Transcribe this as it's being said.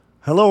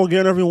Hello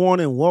again, everyone,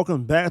 and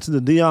welcome back to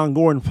the Dion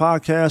Gordon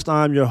Podcast.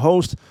 I'm your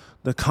host,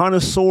 the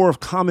connoisseur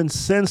of common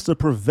sense, the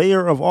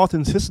purveyor of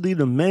authenticity,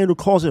 the man who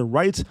calls it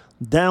right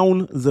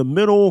down the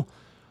middle,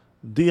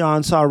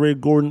 Dion Tyree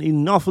Gordon.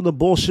 Enough of the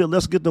bullshit.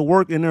 Let's get to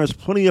work, and there's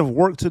plenty of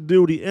work to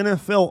do. The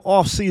NFL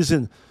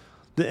offseason.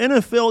 The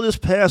NFL this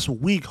past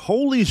week,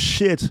 holy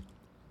shit,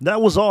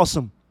 that was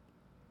awesome.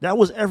 That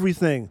was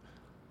everything.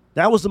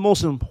 That was the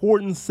most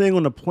important thing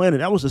on the planet.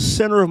 That was the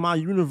center of my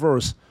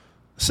universe.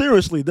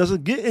 Seriously, does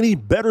it get any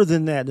better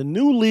than that? The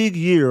new league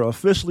year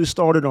officially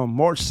started on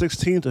March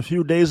 16th, a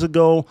few days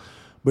ago,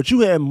 but you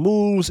had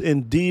moves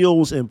and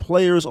deals and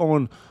players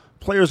going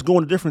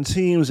to different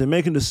teams and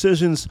making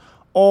decisions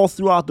all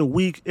throughout the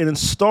week. And it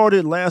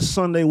started last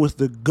Sunday with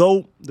the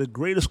GOAT, the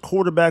greatest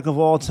quarterback of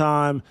all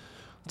time,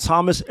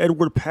 Thomas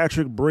Edward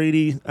Patrick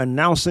Brady,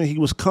 announcing he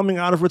was coming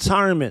out of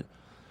retirement.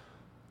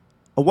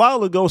 A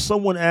while ago,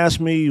 someone asked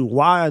me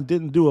why I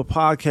didn't do a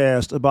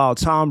podcast about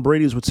Tom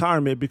Brady's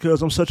retirement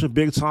because I'm such a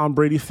big Tom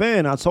Brady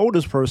fan. I told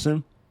this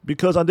person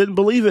because I didn't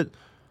believe it.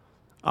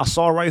 I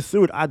saw right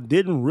through it. I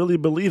didn't really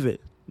believe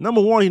it. Number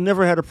one, he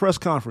never had a press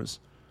conference.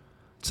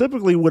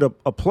 Typically, with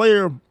a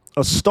player,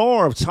 a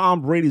star of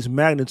Tom Brady's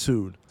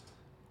magnitude,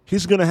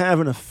 he's going to have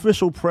an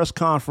official press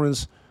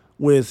conference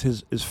with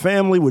his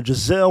family, with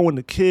Giselle and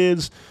the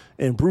kids,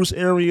 and Bruce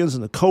Arians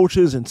and the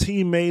coaches and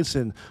teammates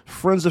and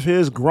friends of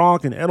his,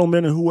 Gronk and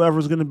Edelman and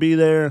whoever's going to be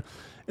there.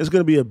 It's going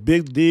to be a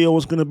big deal.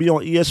 It's going to be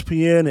on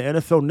ESPN and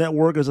NFL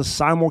Network as a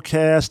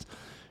simulcast.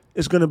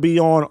 It's going to be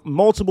on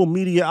multiple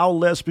media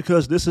outlets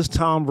because this is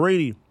Tom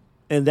Brady,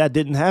 and that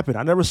didn't happen.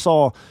 I never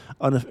saw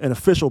an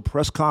official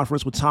press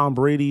conference with Tom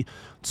Brady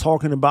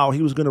talking about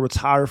he was going to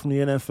retire from the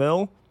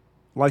NFL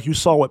like you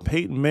saw with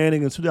Peyton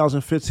Manning in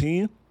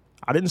 2015.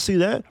 I didn't see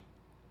that.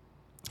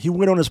 He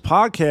went on his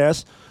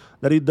podcast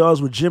that he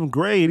does with Jim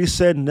Gray, and he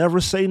said, never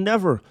say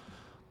never.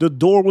 The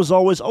door was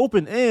always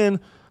open, and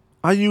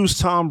I used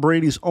Tom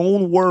Brady's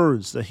own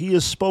words that he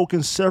has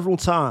spoken several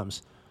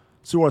times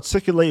to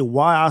articulate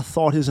why I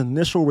thought his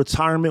initial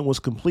retirement was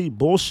complete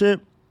bullshit.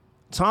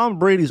 Tom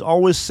Brady's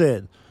always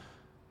said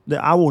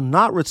that I will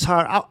not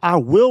retire. I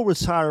will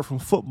retire from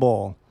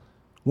football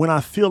when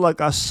I feel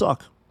like I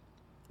suck,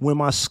 when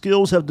my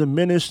skills have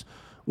diminished,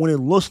 when it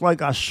looks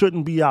like I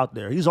shouldn't be out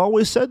there. He's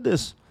always said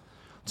this.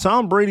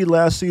 Tom Brady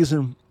last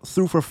season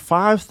threw for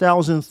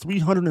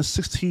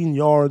 5,316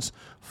 yards,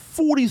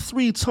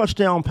 43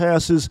 touchdown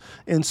passes,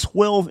 and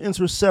 12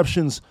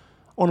 interceptions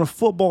on a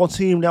football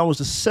team that was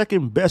the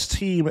second best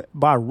team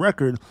by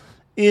record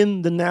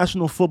in the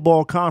National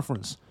Football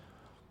Conference.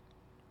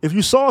 If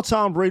you saw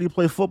Tom Brady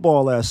play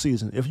football last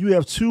season, if you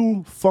have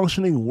two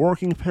functioning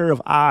working pair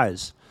of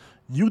eyes,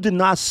 you did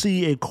not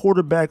see a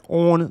quarterback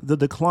on the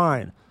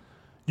decline.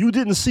 You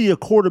didn't see a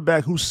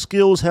quarterback whose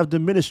skills have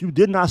diminished. You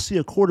did not see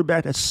a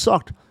quarterback that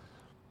sucked.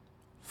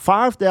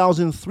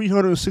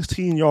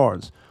 5,316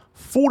 yards,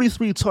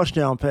 43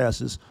 touchdown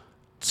passes,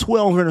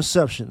 12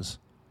 interceptions.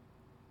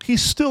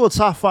 He's still a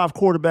top 5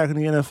 quarterback in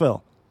the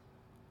NFL.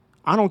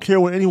 I don't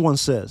care what anyone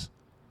says.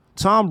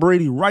 Tom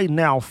Brady right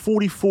now,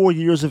 44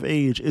 years of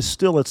age, is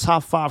still a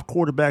top 5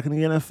 quarterback in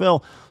the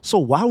NFL. So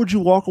why would you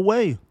walk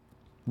away?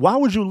 Why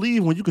would you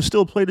leave when you can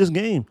still play this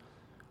game?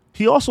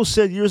 He also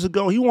said years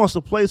ago he wants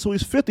to play until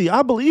he's 50.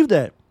 I believe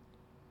that.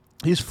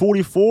 He's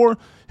 44.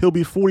 He'll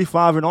be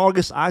 45 in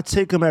August. I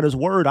take him at his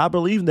word. I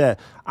believe that.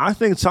 I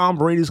think Tom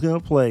Brady's going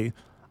to play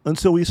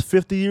until he's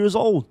 50 years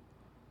old.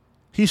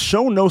 He's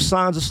shown no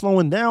signs of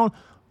slowing down.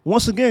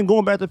 Once again,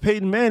 going back to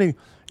Peyton Manning,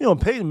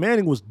 Peyton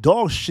Manning was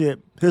dog shit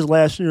his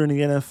last year in the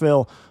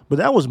NFL, but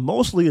that was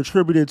mostly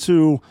attributed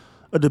to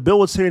a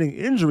debilitating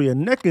injury, a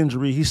neck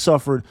injury he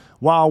suffered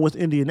while with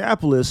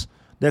Indianapolis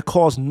that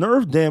caused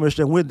nerve damage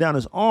that went down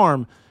his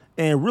arm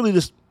and really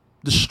just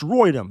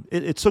destroyed him.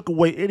 It took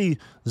away any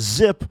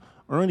zip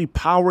or any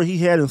power he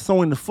had in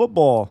throwing the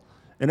football.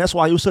 And that's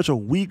why he was such a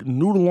weak,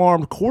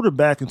 noodle-armed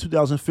quarterback in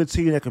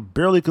 2015 that could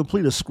barely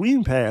complete a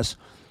screen pass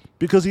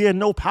because he had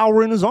no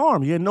power in his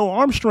arm. He had no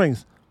arm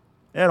strength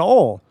at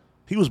all.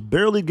 He was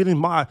barely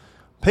getting by.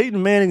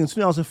 Peyton Manning in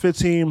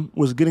 2015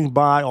 was getting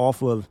by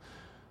off of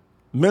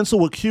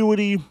mental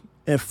acuity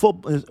and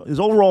his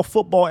overall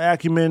football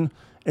acumen,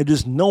 and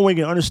just knowing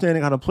and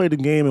understanding how to play the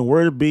game and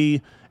where to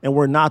be and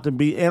where not to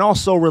be, and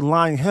also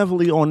relying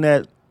heavily on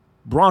that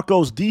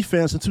Broncos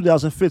defense in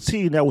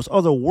 2015 that was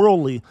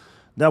otherworldly,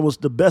 that was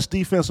the best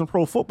defense in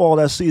pro football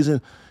that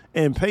season,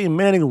 and Peyton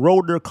Manning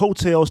rode their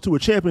coattails to a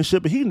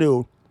championship, and he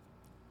knew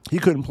he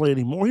couldn't play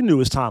anymore. He knew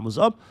his time was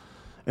up,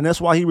 and that's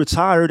why he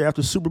retired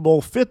after Super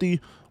Bowl 50,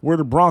 where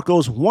the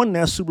Broncos won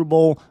that Super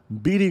Bowl,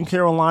 beating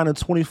Carolina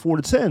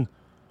 24-10.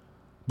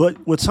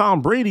 But with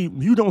Tom Brady,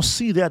 you don't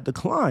see that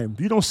decline.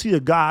 You don't see a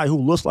guy who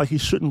looks like he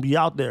shouldn't be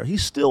out there.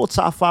 He's still a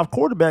top 5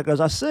 quarterback,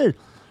 as I said.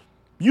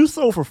 You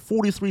throw for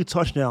 43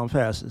 touchdown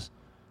passes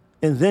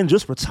and then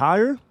just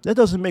retire? That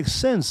doesn't make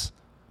sense.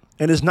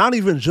 And it's not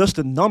even just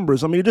the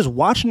numbers. I mean, just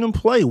watching him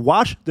play.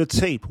 Watch the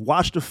tape.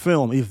 Watch the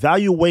film.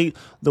 Evaluate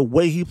the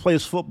way he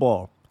plays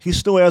football. He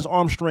still has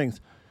arm strength.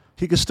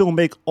 He can still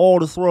make all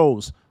the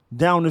throws.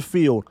 down the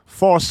field,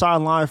 far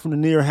sideline from the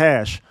near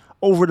hash,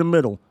 over the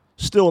middle.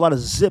 Still a lot of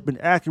zip and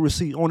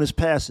accuracy on his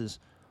passes.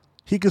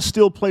 He can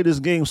still play this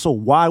game, so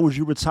why would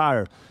you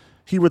retire?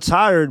 He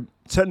retired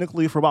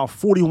technically for about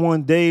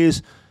 41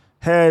 days,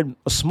 had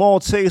a small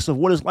taste of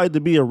what it's like to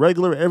be a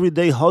regular,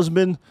 everyday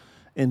husband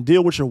and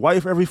deal with your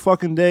wife every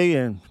fucking day,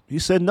 and he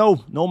said, no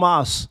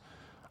mas.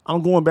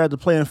 I'm going back to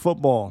playing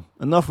football.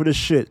 Enough of this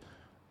shit.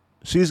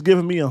 She's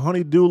giving me a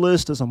honey-do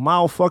list that's a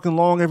mile fucking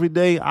long every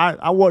day.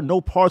 I want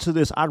no parts of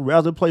this. I'd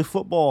rather play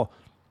football.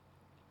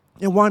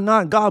 And why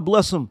not? God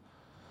bless him.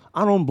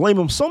 I don't blame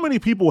him. So many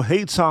people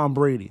hate Tom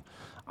Brady.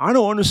 I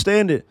don't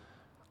understand it.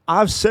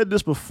 I've said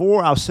this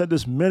before. I've said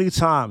this many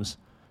times.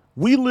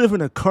 We live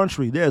in a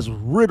country that is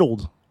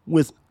riddled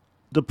with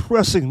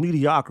depressing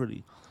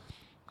mediocrity.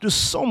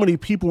 Just so many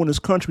people in this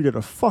country that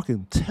are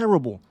fucking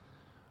terrible.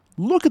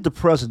 Look at the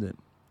president.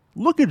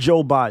 Look at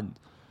Joe Biden.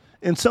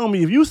 And tell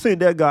me if you think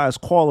that guy is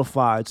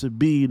qualified to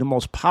be the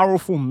most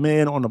powerful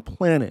man on the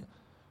planet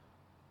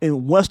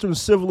in Western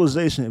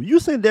civilization, if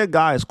you think that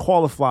guy is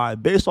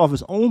qualified based off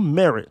his own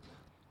merit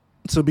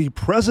to be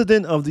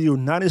president of the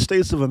United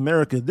States of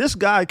America, this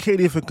guy can't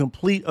even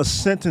complete a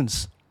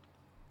sentence,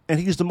 and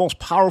he's the most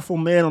powerful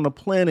man on the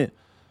planet.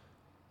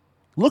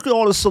 Look at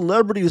all the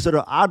celebrities that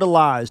are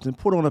idolized and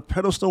put on a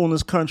pedestal in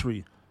this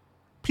country.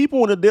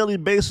 People on a daily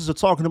basis are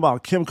talking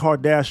about Kim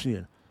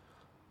Kardashian.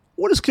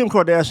 What is Kim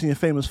Kardashian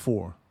famous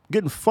for?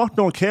 Getting fucked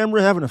on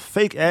camera, having a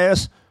fake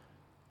ass,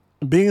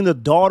 being the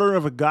daughter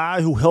of a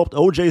guy who helped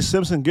O.J.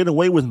 Simpson get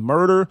away with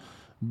murder,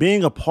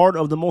 being a part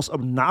of the most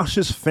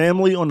obnoxious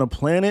family on the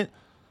planet.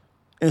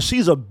 And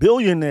she's a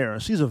billionaire.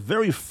 She's a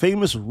very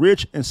famous,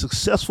 rich, and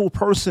successful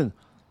person.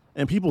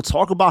 And people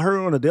talk about her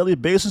on a daily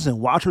basis and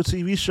watch her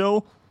TV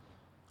show.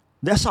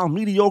 That's how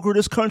mediocre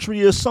this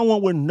country is.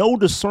 Someone with no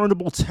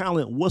discernible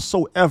talent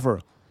whatsoever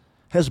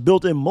has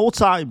built a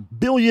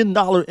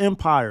multi-billion-dollar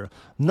empire,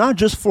 not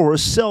just for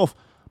herself,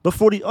 but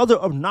for the other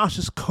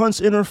obnoxious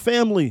cunts in her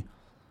family.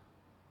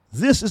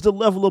 This is the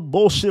level of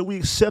bullshit we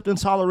accept and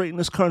tolerate in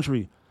this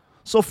country.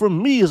 So for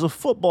me as a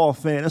football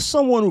fan, as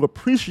someone who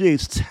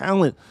appreciates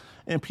talent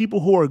and people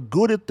who are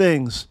good at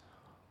things,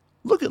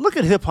 look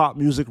at hip-hop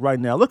music right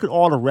now. Look at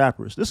all the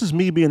rappers. This is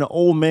me being an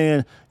old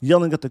man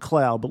yelling at the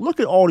cloud, but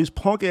look at all these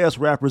punk-ass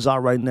rappers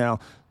out right now.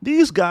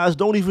 These guys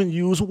don't even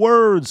use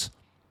words.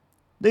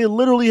 They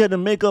literally had to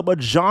make up a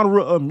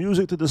genre of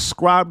music to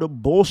describe the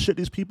bullshit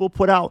these people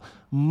put out.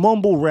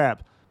 Mumble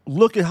rap.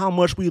 Look at how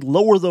much we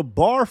lower the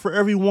bar for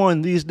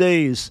everyone these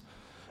days.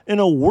 In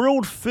a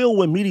world filled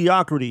with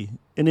mediocrity,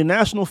 in the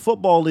National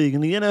Football League,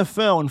 in the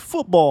NFL, and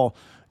football,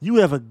 you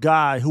have a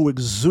guy who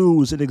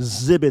exudes and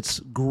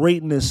exhibits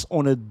greatness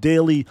on a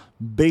daily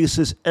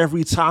basis.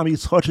 Every time he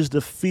touches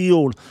the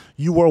field,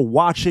 you are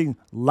watching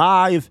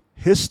live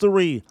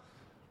history.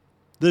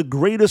 The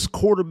greatest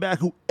quarterback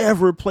who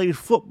ever played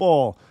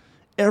football.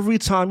 Every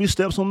time he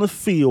steps on the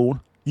field,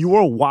 you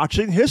are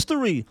watching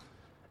history.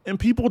 And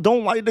people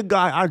don't like the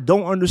guy. I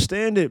don't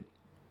understand it.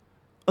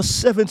 A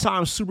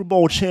 7-time Super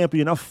Bowl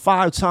champion, a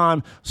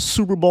 5-time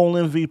Super Bowl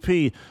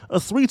MVP, a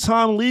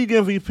 3-time league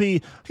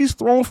MVP. He's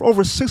thrown for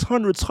over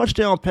 600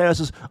 touchdown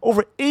passes,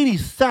 over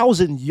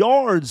 80,000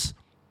 yards.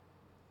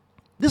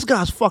 This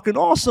guy's fucking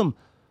awesome.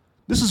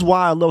 This is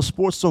why I love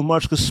sports so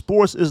much, because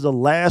sports is the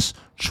last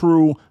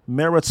true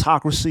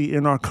meritocracy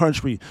in our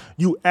country.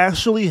 You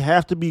actually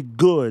have to be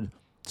good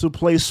to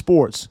play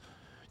sports.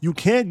 You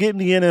can't get in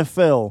the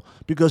NFL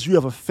because you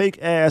have a fake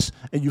ass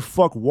and you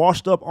fuck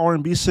washed up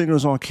R&B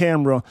singers on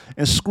camera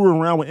and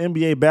screw around with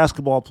NBA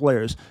basketball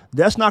players.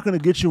 That's not going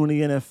to get you in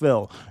the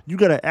NFL. You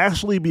got to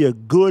actually be a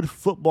good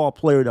football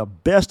player, the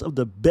best of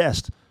the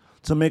best,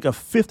 to make a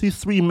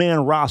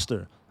 53-man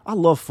roster. I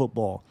love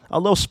football. I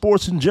love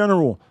sports in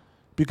general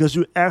because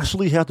you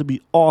actually have to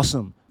be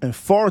awesome. And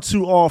far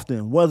too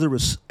often, whether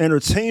it's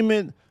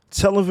entertainment,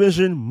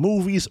 television,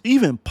 movies,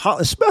 even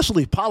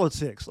especially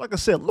politics. Like I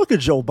said, look at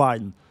Joe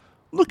Biden.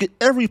 Look at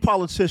every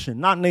politician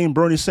not named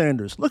Bernie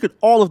Sanders. Look at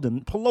all of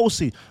them.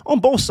 Pelosi, on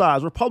both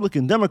sides,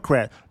 Republican,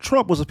 Democrat.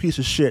 Trump was a piece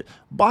of shit.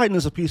 Biden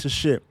is a piece of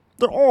shit.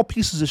 They're all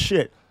pieces of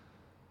shit.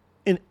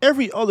 In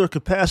every other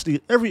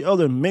capacity, every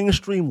other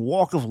mainstream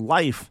walk of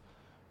life,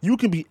 you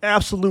can be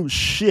absolute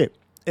shit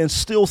and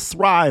still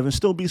thrive and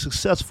still be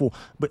successful.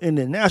 But in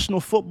the National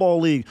Football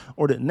League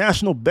or the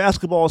National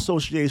Basketball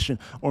Association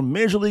or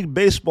Major League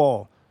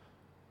Baseball,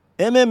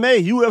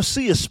 MMA,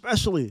 UFC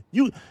especially,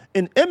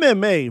 in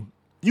MMA,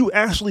 you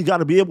actually got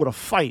to be able to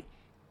fight.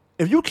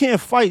 If you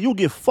can't fight, you'll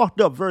get fucked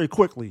up very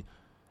quickly,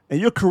 and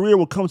your career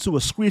will come to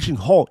a screeching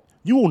halt.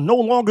 You will no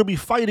longer be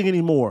fighting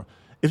anymore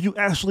if you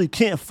actually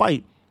can't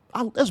fight.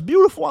 That's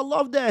beautiful. I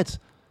love that.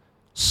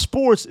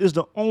 Sports is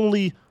the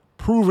only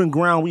proven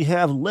ground we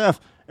have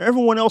left.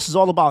 Everyone else is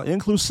all about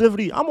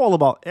inclusivity. I'm all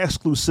about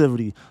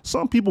exclusivity.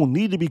 Some people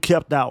need to be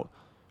kept out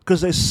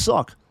because they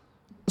suck.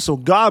 So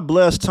God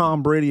bless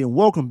Tom Brady and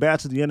welcome back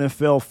to the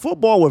NFL.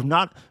 Football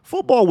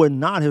would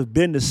not have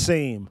been the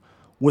same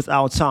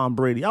without Tom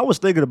Brady. I was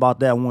thinking about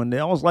that one day.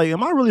 I was like,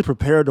 am I really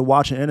prepared to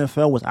watch an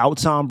NFL without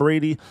Tom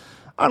Brady?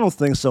 I don't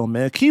think so,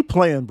 man. Keep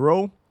playing,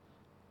 bro.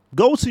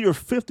 Go to your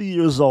 50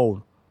 years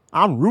old.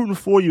 I'm rooting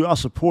for you. I'll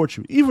support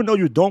you. Even though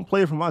you don't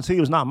play for my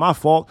team, it's not my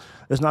fault.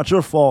 It's not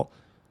your fault.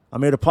 I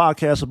made a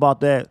podcast about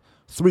that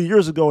 3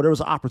 years ago. There was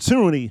an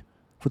opportunity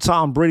for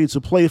Tom Brady to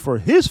play for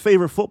his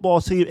favorite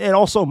football team and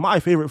also my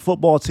favorite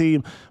football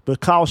team. But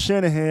Kyle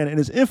Shanahan, in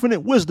his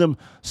infinite wisdom,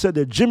 said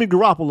that Jimmy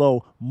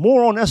Garoppolo,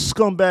 more on that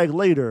scumbag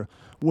later,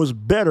 was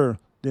better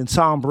than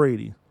Tom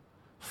Brady.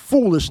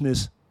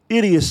 Foolishness,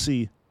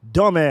 idiocy,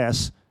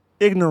 dumbass,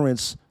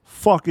 ignorance,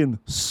 fucking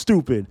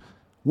stupid.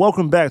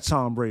 Welcome back,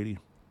 Tom Brady.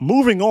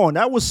 Moving on,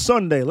 that was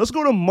Sunday. Let's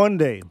go to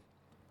Monday.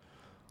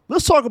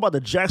 Let's talk about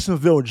the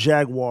Jacksonville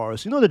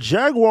Jaguars. You know, the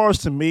Jaguars,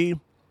 to me,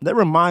 they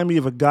remind me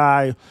of a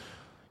guy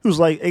who's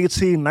like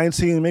 18,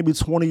 19, maybe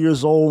 20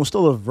 years old,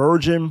 still a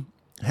virgin,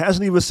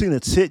 hasn't even seen a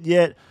tit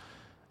yet,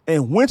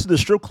 and went to the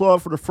strip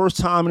club for the first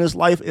time in his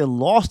life and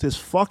lost his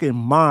fucking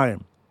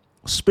mind.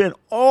 Spent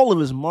all of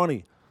his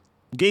money,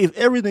 gave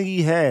everything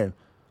he had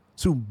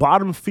to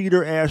bottom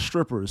feeder ass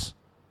strippers.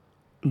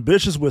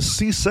 Bitches with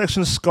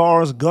C-section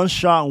scars,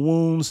 gunshot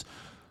wounds,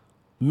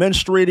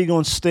 menstruating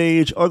on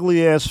stage,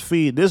 ugly ass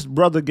feet. This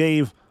brother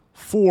gave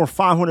 $400 or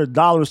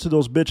 $500 to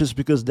those bitches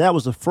because that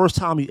was the first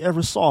time he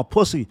ever saw a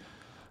pussy.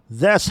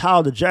 That's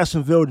how the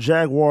Jacksonville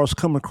Jaguars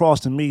come across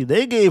to me.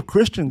 They gave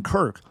Christian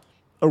Kirk,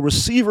 a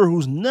receiver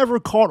who's never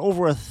caught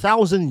over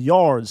 1,000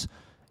 yards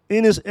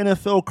in his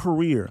NFL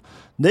career.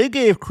 They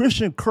gave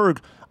Christian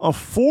Kirk a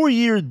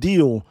 4-year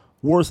deal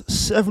worth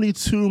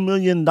 $72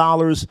 million,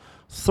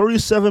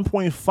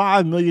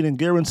 $37.5 million in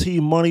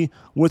guaranteed money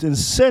with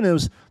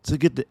incentives to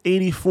get to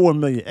 $84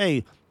 million.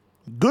 Hey,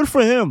 good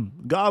for him.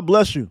 God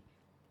bless you.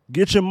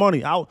 Get your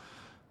money out.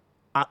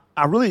 I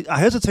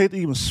hesitate to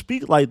even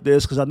speak like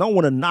this because I don't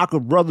want to knock a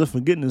brother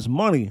for getting his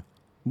money.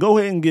 Go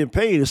ahead and get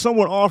paid. If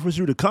someone offers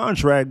you the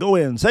contract, go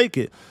ahead and take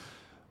it.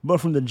 But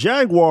from the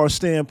Jaguars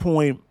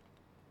standpoint,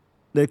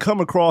 they come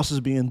across as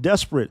being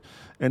desperate.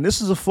 And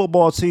this is a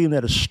football team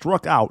that has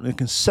struck out in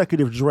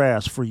consecutive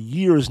drafts for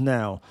years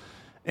now.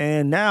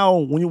 And now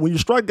when you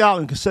strike out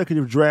in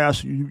consecutive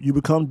drafts, you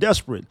become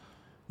desperate.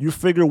 You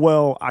figure,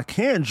 well, I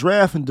can't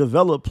draft and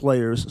develop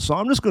players, so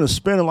I'm just going to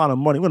spend a lot of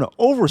money. I'm going to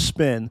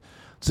overspend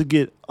to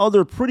get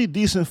other pretty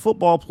decent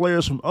football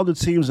players from other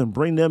teams and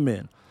bring them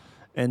in.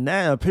 And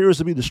that appears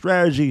to be the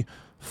strategy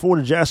for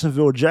the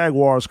Jacksonville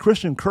Jaguars.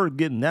 Christian Kirk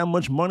getting that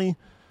much money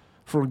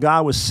for a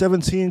guy with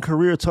 17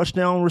 career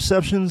touchdown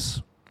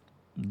receptions,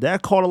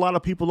 that caught a lot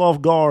of people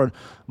off guard,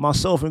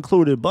 myself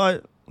included.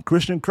 But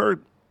Christian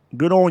Kirk,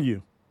 good on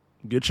you.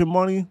 Get your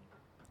money,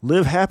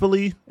 live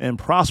happily and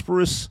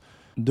prosperous,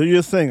 do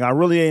your thing. I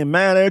really ain't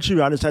mad at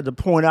you. I just had to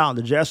point out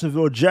the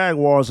Jacksonville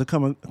Jaguars are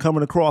coming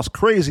across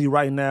crazy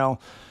right now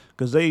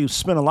because they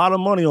spent a lot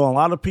of money on a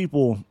lot of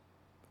people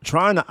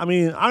trying to, I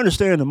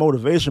understand the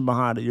motivation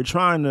behind it. You're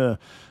trying to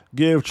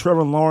give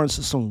Trevor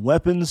Lawrence some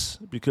weapons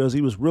because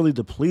he was really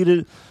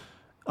depleted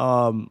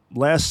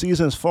last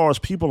season as far as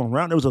people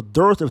around. There was a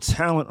dearth of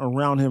talent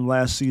around him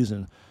last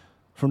season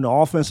from the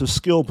offensive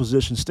skill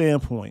position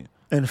standpoint.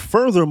 And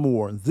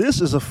furthermore,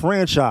 this is a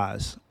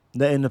franchise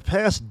that in the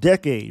past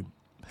decade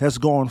has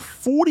gone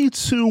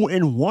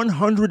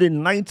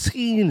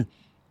 42-119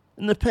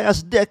 in the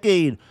past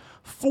decade.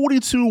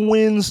 42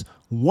 wins,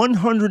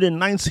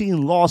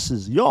 119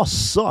 losses. Y'all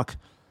suck.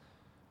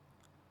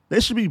 They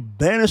should be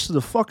banished to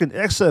the fucking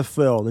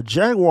XFL. The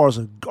Jaguars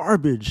are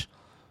garbage.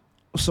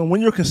 So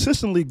when you're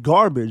consistently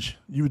garbage,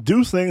 you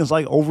do things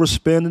like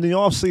overspend in the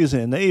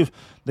offseason.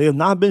 They have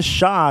not been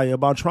shy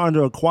about trying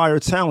to acquire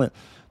talent.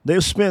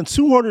 They've spent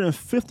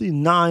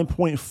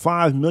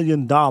 $259.5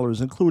 million,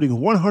 including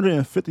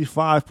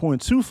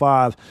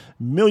 $155.25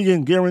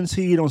 million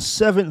guaranteed on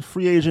 7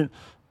 free agent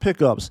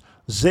pickups.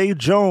 Zay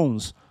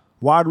Jones,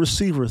 wide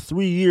receiver,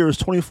 3 years,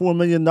 $24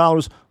 million,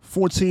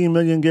 $14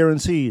 million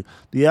guaranteed.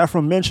 The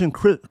aforementioned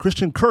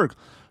Christian Kirk,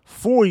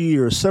 4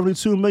 years,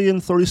 $72 million,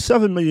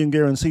 $37 million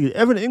guaranteed.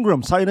 Evan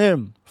Ingram, tight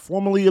end,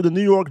 formerly of the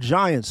New York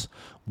Giants,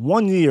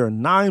 1 year,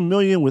 $9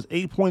 million with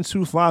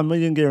 $8.25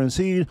 million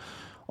guaranteed.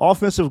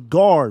 Offensive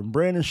guard,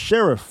 Brandon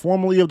Sheriff,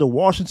 formerly of the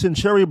Washington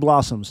Cherry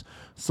Blossoms,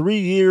 3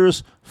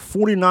 years,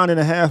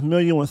 $49.5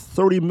 million with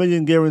 $30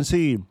 million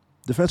guaranteed.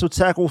 Defensive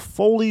tackle,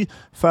 Foley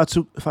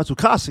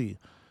Fatukasi,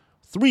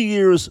 3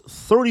 years,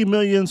 $30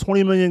 million,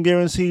 $20 million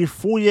guaranteed.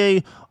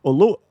 Foye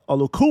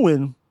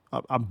Oluokun,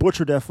 I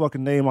butchered that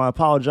fucking name, I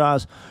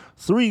apologize.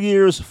 3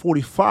 years,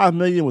 $45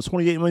 million with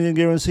 $28 million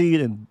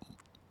guaranteed.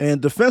 And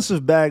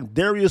defensive back,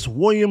 Darius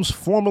Williams,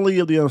 formerly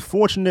of the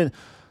unfortunate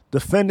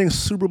defending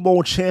Super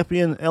Bowl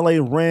champion LA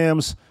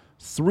Rams,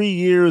 3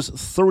 years,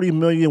 $30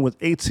 million with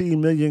 $18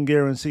 million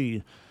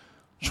guaranteed.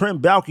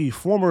 Trent Baalke,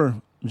 former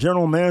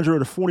general manager of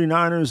the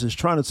 49ers, is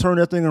trying to turn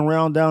that thing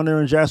around down there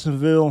in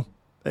Jacksonville.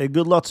 Hey,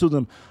 good luck to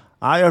them.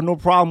 I have no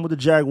problem with the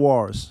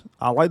Jaguars.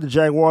 I like the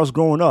Jaguars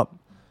growing up.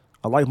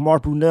 I like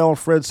Mark Brunell,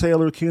 Fred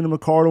Taylor, Keenan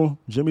McCardle,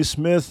 Jimmy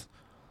Smith,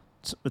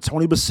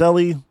 Tony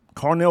Baselli,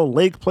 Carnell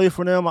Lake played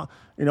for them.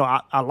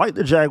 I like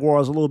the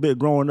Jaguars a little bit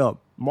growing up.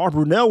 Mark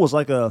Brunell was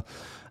like a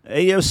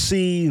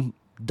AFC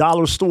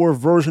dollar store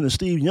version of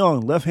Steve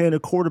Young,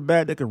 left-handed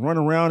quarterback that could run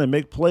around and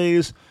make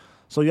plays.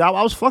 So, yeah,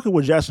 I was fucking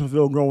with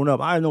Jacksonville growing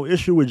up. I had no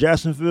issue with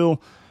Jacksonville.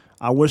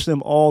 I wish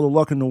them all the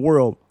luck in the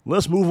world.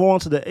 Let's move on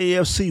to the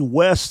AFC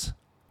West,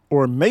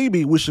 or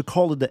maybe we should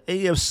call it the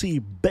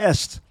AFC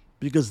Best,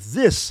 because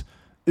this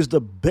is the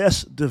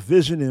best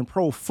division in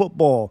pro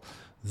football.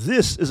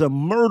 This is a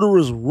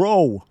murderer's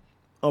row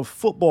of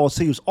football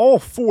teams. All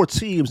 4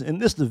 teams in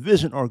this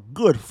division are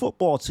good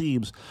football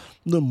teams.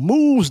 The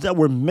moves that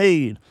were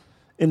made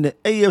in the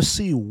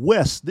AFC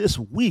West this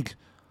week,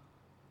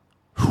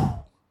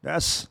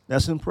 that's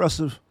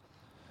impressive.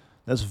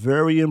 That's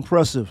very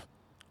impressive.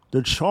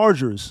 The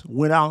Chargers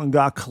went out and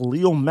got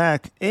Khalil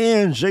Mack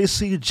and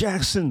J.C.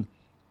 Jackson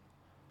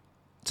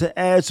to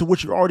add to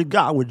what you already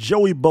got with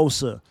Joey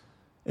Bosa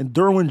and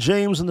Derwin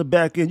James in the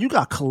back end. You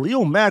got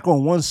Khalil Mack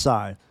on one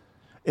side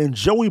and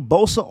Joey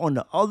Bosa on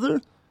the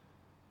other.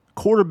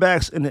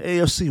 Quarterbacks in the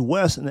AFC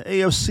West and the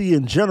AFC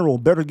in general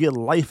better get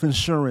life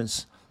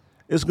insurance.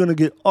 It's going to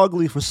get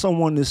ugly for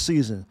someone this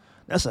season.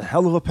 That's a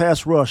hell of a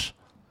pass rush.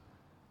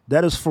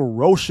 That is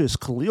ferocious.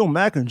 Khalil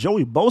Mack and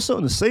Joey Bosa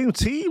on the same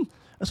team?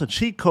 That's a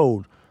cheat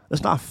code.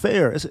 That's not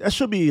fair. That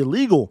should be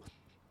illegal.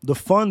 The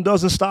fun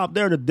doesn't stop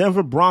there. The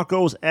Denver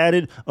Broncos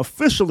added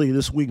officially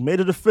this week, made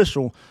it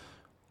official,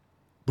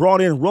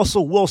 brought in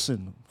Russell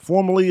Wilson,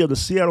 formerly of the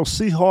Seattle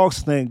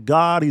Seahawks. Thank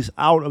God he's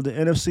out of the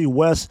NFC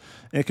West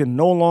and can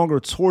no longer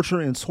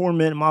torture and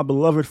torment my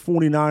beloved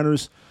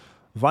 49ers.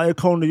 Vaya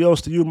con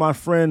Dios to you, my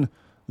friend.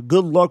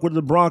 Good luck with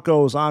the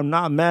Broncos. I'm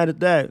not mad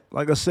at that.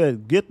 Like I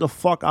said, get the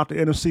fuck out the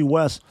NFC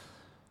West.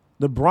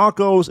 The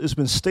Broncos, it's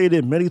been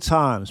stated many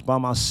times by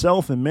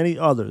myself and many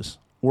others,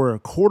 were a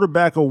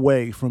quarterback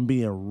away from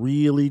being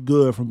really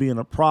good, from being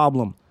a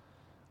problem.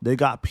 They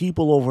got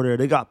people over there.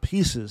 They got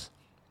pieces.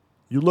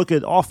 You look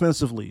at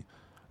offensively,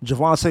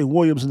 Devante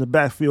Williams in the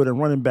backfield and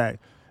running back.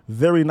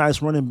 Very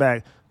nice running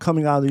back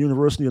coming out of the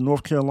University of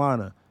North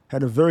Carolina.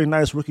 Had a very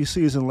nice rookie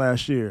season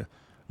last year.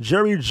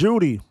 Jerry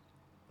Jeudy,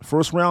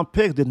 first-round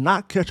pick, did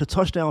not catch a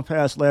touchdown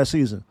pass last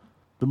season.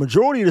 The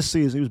majority of the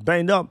season, he was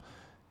banged up.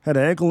 Had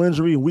an ankle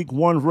injury in week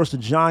 1 versus the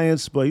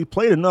Giants, but he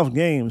played enough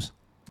games,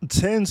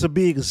 10 to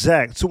be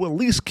exact, to at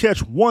least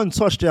catch 1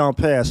 touchdown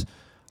pass.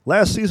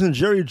 Last season,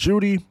 Jerry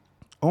Jeudy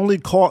only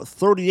caught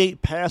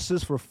 38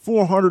 passes for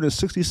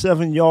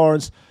 467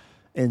 yards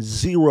and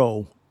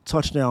 0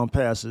 touchdown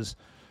passes.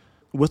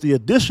 With the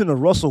addition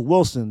of Russell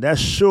Wilson,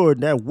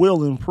 that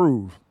will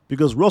improve,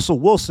 because Russell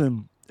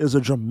Wilson is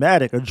a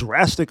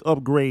drastic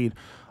upgrade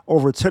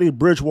over Teddy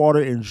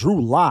Bridgewater and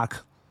Drew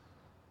Lock.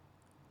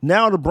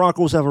 Now the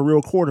Broncos have a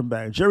real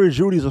quarterback. Jerry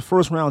Jeudy is a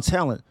first-round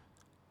talent.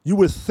 You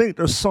would think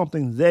there's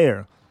something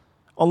there,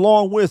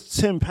 along with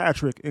Tim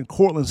Patrick and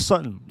Cortland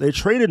Sutton. They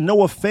traded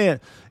Noah Fant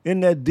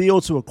in that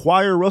deal to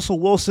acquire Russell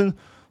Wilson,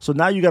 so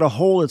now you got a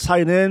hole at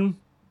tight end.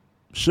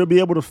 Should be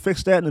able to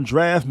fix that in the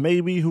draft,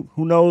 maybe. Who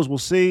knows? We'll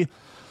see.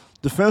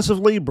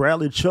 Defensively,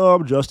 Bradley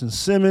Chubb, Justin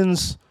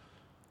Simmons.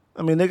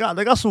 I mean, they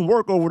got some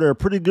work over there.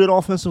 Pretty good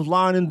offensive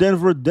line in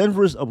Denver.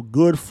 Denver's a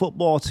good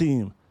football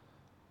team.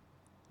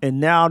 And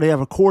now they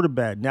have a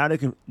quarterback. Now they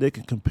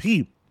can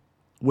compete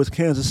with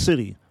Kansas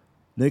City.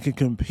 They can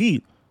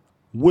compete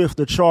with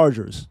the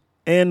Chargers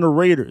and the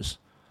Raiders.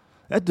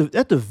 That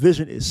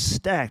division is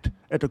stacked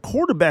at the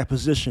quarterback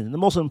position, the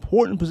most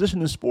important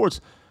position in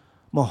sports.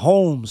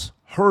 Mahomes,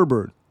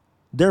 Herbert,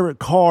 Derek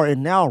Carr,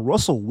 and now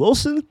Russell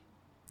Wilson.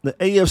 The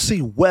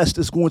AFC West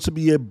is going to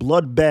be a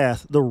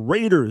bloodbath. The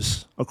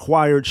Raiders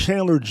acquired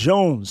Chandler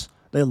Jones.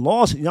 They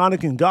lost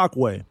Yannick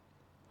Ngakoue,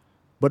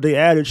 but they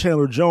added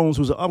Chandler Jones,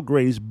 who's an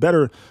upgrade. He's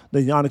better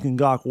than Yannick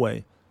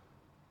Ngakoue.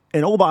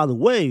 And oh, by the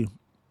way,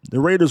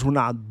 the Raiders were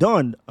not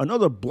done.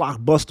 Another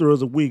blockbuster of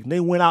the week. They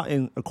went out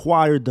and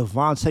acquired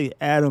Devante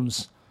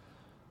Adams,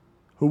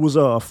 who was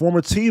a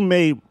former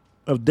teammate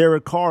of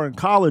Derek Carr in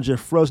college at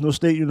Fresno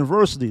State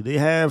University. They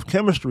have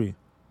chemistry.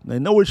 They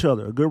know each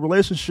other, a good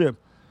relationship.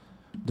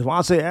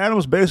 Devante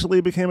Adams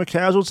basically became a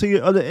casualty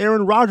of the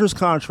Aaron Rodgers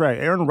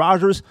contract. Aaron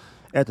Rodgers,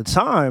 at the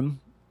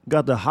time,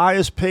 got the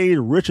highest paid,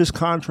 richest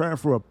contract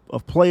for a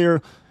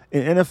player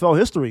in NFL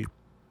history,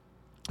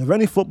 of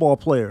any football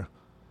player.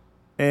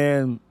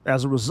 And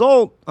as a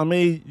result, I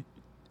mean,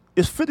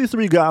 it's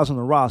 53 guys on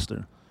the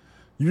roster.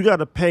 You got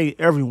to pay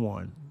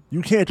everyone.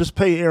 You can't just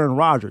pay Aaron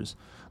Rodgers.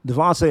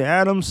 Devante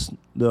Adams,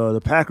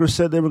 the Packers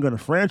said they were going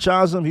to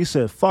franchise him. He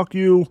said, fuck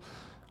you.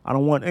 I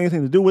don't want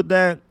anything to do with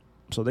that.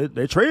 So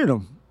they traded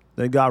him.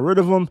 They got rid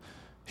of him.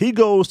 He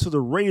goes to the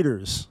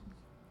Raiders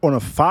on a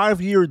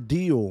 5-year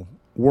deal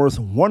worth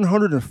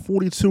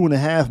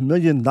 $142.5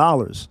 million.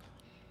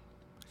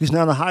 He's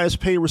now the highest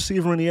paid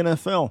receiver in the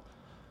NFL.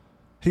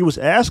 He was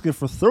asking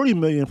for $30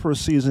 million per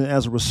season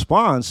as a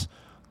response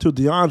to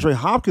DeAndre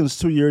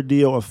Hopkins' 2-year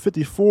deal of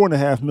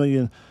 $54.5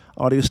 million,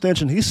 the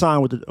extension he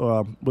signed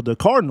with the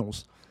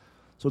Cardinals.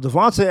 So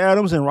Devante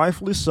Adams, and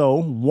rightfully so,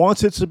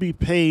 wanted to be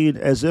paid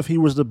as if he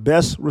was the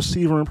best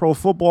receiver in pro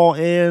football,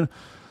 and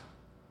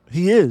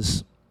he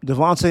is.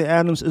 Devante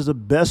Adams is the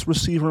best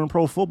receiver in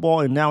pro football,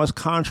 and now his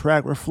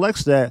contract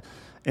reflects that.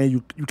 And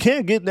you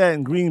can't get that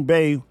in Green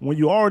Bay when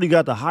you already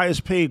got the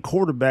highest paid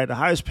quarterback, the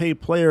highest paid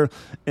player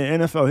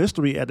in NFL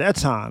history at that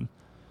time.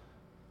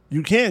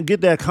 You can't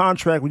get that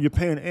contract when you're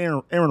paying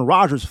Aaron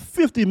Rodgers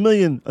 $50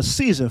 million a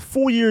season,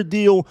 4-year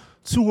deal,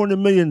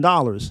 $200 million.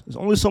 There's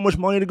only so much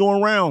money to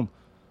go around.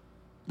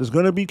 There's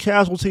going to be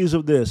casualties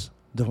of this.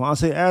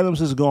 Devante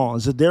Adams is gone.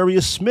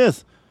 Zadarius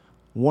Smith,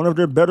 one of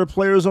their better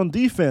players on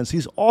defense,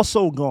 he's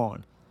also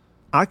gone.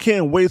 I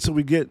can't wait till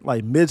we get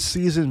like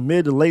mid-season,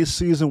 mid to late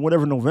season,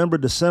 whatever, November,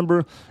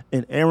 December,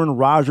 and Aaron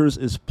Rodgers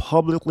is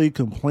publicly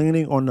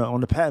complaining on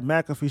the Pat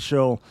McAfee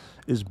show,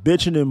 is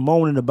bitching and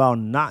moaning about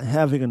not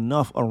having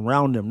enough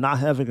around him, not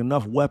having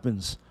enough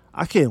weapons.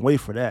 I can't wait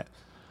for that.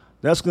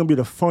 That's going to be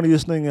the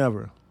funniest thing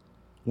ever.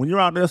 When you're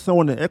out there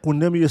throwing the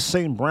equanimity of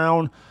St.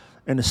 Brown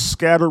and the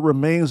scattered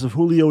remains of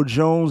Julio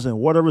Jones and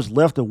whatever's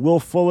left of Will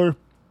Fuller,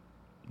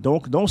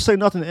 don't say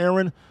nothing,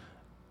 Aaron.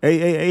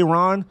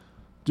 Aaron.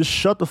 Just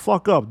shut the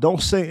fuck up.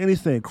 Don't say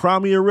anything. Cry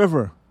me a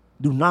river.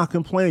 Do not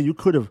complain. You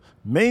could have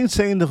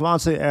maintained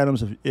Devante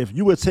Adams if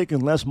you had taken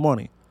less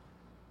money.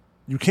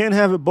 You can't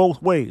have it both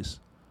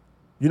ways.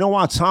 You know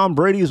why Tom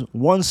Brady's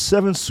won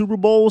 7 Super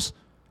Bowls?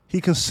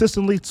 He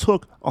consistently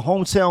took a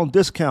hometown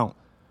discount.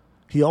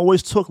 He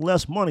always took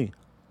less money.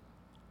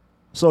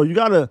 So you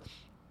got to,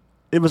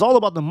 if it's all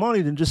about the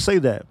money, then just say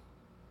that.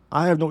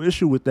 I have no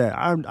issue with that.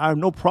 I have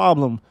no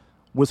problem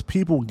with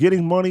people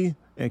getting money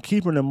and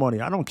keeping their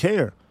money. I don't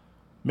care.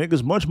 Make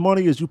as much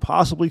money as you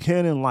possibly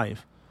can in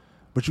life.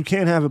 But you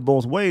can't have it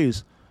both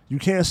ways. You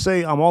can't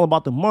say, I'm all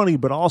about the money,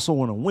 but I also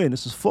want to win.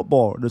 This is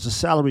football. There's a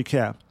salary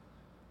cap.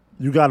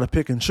 You got to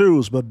pick and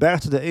choose. But back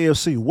to the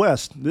AFC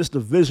West, this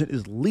division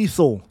is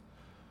lethal.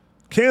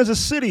 Kansas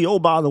City, oh,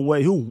 by the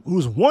way,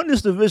 who's won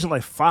this division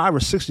like 5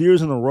 or 6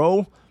 years in a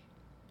row.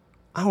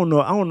 I don't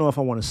know if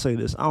I want to say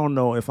this. I don't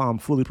know if I'm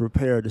fully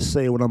prepared to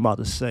say what I'm about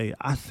to say.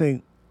 I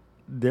think,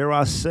 dare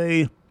I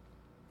say,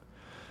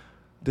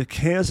 the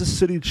Kansas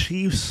City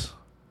Chiefs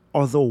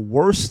are the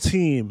worst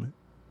team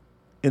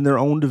in their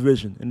own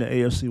division in the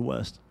AFC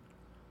West.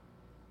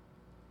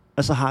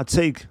 That's a hot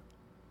take.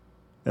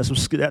 That's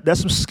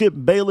some Skip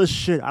Bayless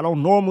shit. I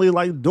don't normally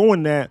like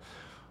doing that,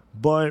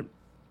 but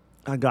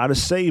I got to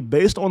say,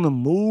 based on the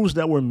moves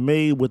that were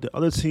made with the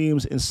other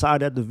teams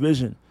inside that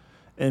division,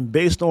 and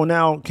based on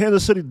now,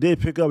 Kansas City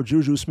did pick up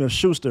Ju Ju Smith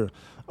Schuster,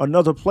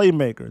 another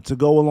playmaker, to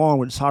go along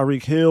with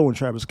Tyreek Hill and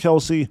Travis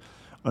Kelce,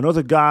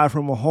 another guy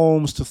from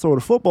Mahomes to throw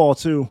the football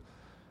to.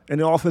 And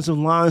the offensive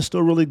line is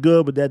still really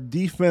good, but that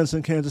defense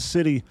in Kansas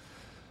City,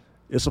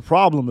 it's a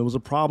problem. It was a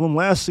problem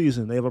last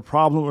season. They have a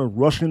problem with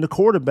rushing the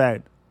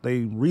quarterback.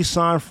 They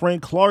re-signed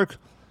Frank Clark,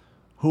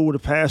 who in the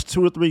past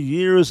 2 or 3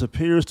 years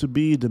appears to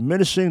be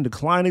diminishing,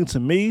 declining to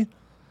me.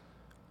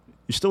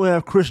 You still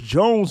have Chris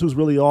Jones, who's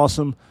really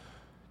awesome.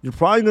 You're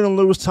probably going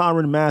to lose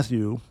Tyrann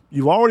Mathieu.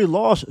 You've already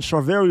lost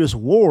Charvarius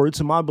Ward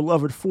to my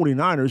beloved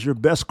 49ers, your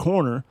best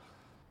corner.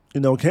 You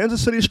know,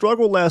 Kansas City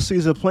struggled last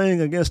season playing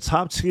against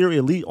top-tier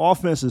elite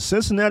offenses.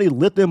 Cincinnati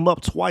lit them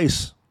up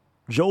twice.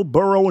 Joe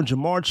Burrow and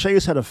Jamar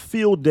Chase had a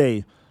field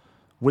day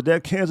with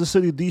that Kansas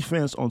City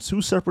defense on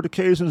 2 separate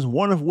occasions,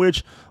 one of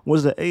which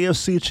was the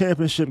AFC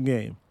Championship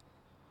game.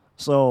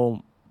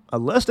 So,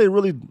 unless they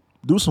really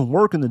do some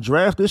work in the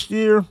draft this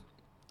year,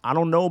 I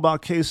don't know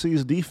about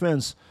KC's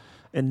defense.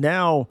 And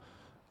now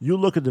you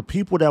look at the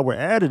people that were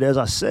added, as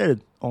I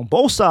said, on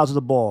both sides of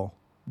the ball.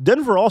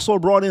 Denver also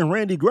brought in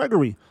Randy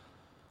Gregory.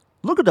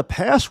 Look at the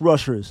pass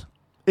rushers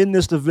in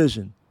this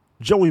division.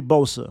 Joey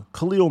Bosa,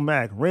 Khalil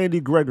Mack, Randy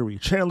Gregory,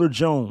 Chandler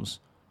Jones,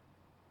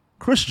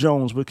 Chris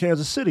Jones with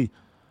Kansas City.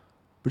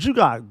 But you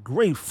got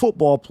great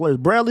football players.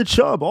 Bradley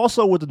Chubb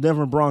also with the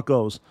Denver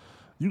Broncos.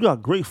 You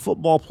got great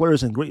football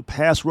players and great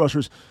pass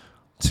rushers.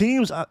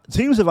 Teams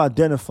have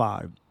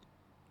identified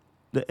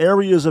the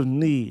areas of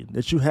need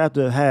that you have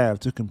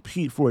to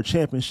compete for a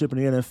championship in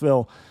the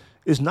NFL.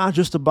 Is not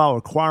just about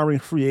acquiring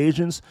free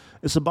agents.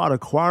 It's about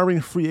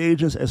acquiring free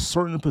agents at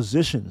certain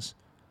positions.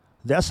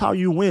 That's how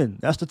you win.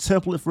 That's the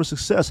template for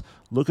success.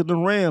 Look at the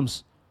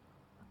Rams.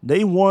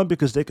 They won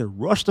because they could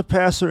rush the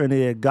passer and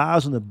they had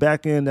guys on the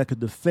back end that could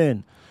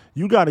defend.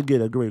 You got to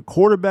get a great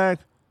quarterback.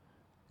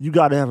 You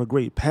got to have a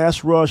great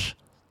pass rush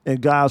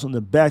and guys on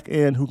the back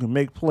end who can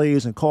make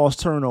plays and cause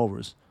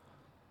turnovers.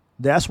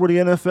 That's where the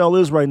NFL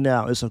is right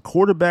now. It's a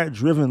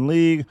quarterback-driven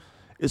league.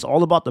 It's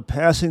all about the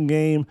passing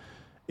game.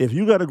 If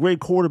you got a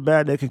great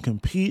quarterback that can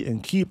compete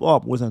and keep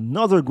up with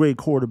another great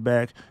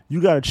quarterback,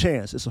 you got a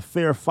chance. It's a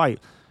fair fight.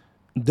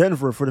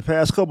 Denver, for the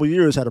past couple of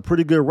years, had a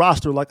pretty good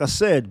roster, like I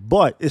said,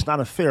 but it's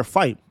not a fair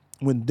fight.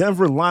 When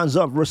Denver lines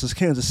up versus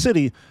Kansas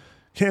City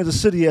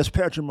has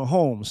Patrick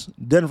Mahomes.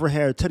 Denver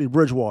had Teddy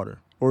Bridgewater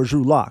or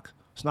Drew Lock.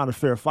 It's not a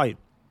fair fight.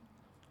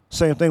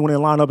 Same thing when they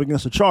line up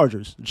against the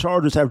Chargers. The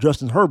Chargers have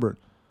Justin Herbert,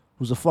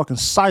 who's a fucking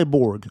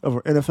cyborg of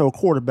an NFL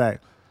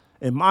quarterback.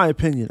 In my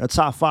opinion, a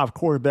top 5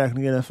 quarterback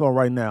in the NFL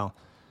right now.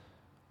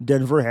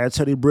 Denver had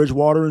Teddy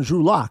Bridgewater and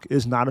Drew Lock.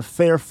 It's not a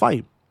fair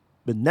fight.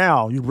 But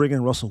now you bring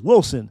in Russell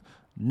Wilson.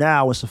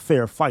 Now it's a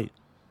fair fight.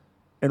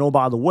 And oh,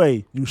 by the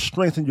way, you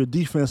strengthen your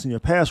defense and your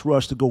pass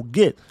rush to go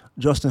get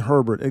Justin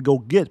Herbert and go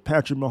get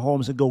Patrick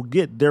Mahomes and go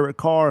get Derek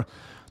Carr.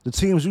 The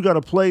teams you got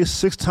to play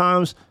 6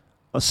 times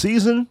a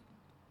season,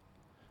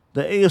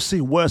 the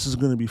AFC West is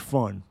going to be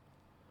fun.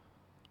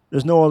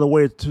 There's no other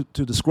way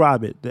to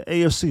describe it. The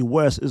AFC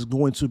West is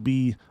going to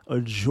be a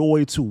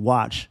joy to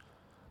watch.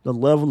 The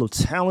level of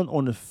talent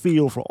on the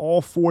field for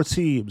all four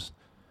teams,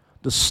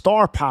 the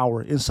star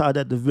power inside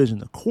that division,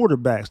 the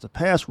quarterbacks, the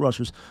pass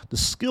rushers, the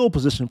skill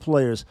position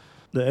players.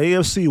 The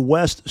AFC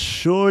West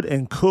should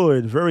and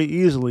could very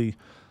easily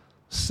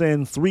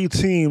send 3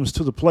 teams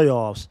to the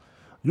playoffs.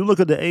 You look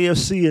at the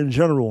AFC in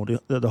general,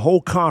 the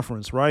whole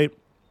conference, right?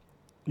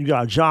 You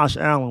got Josh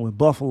Allen with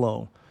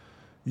Buffalo.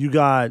 You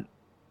got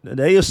the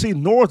AFC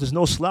North is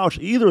no slouch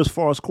either as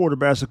far as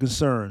quarterbacks are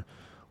concerned,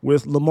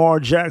 with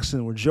Lamar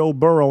Jackson, with Joe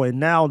Burrow, and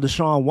now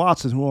Deshaun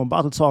Watson, who I'm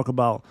about to talk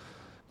about.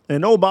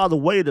 And oh, by the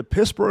way, the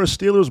Pittsburgh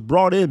Steelers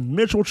brought in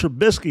Mitchell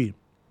Trubisky.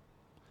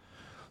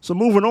 So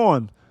moving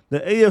on, the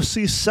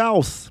AFC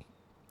South,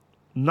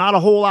 not a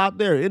whole lot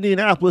there.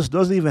 Indianapolis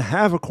doesn't even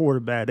have a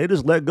quarterback. They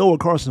just let go of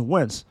Carson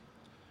Wentz.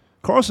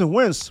 Carson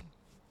Wentz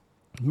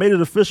made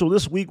it official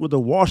this week with the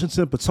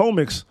Washington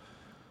Potomacs.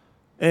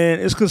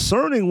 And it's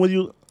concerning when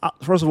you,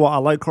 first of all, I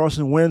like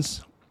Carson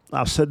Wentz.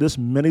 I've said this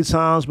many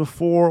times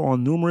before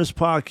on numerous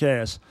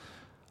podcasts.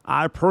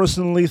 I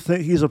personally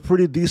think he's a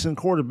pretty decent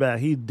quarterback.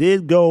 He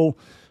did go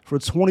for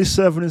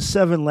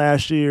 27-7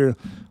 last year,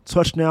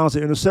 touchdowns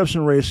to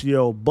interception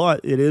ratio,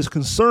 but it is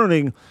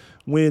concerning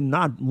when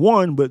not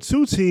one but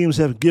 2 teams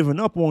have given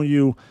up on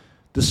you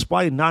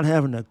despite not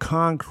having a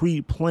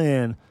concrete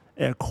plan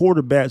at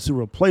quarterback to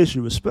replace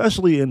you,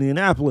 especially in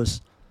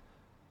Indianapolis.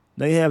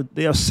 They have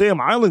Sam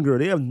Eilinger.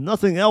 They have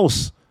nothing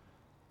else.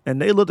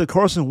 And they looked at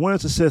Carson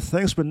Wentz and said,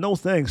 thanks, but no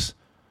thanks.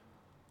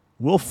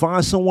 We'll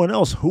find someone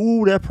else.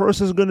 Who that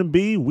person is going to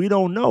be, we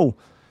don't know.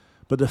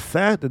 But the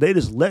fact that they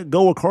just let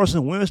go of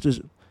Carson Wentz,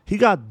 he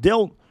got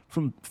dealt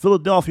from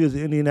Philadelphia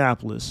to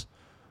Indianapolis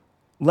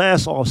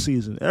last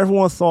offseason.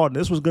 Everyone thought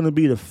this was going to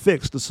be the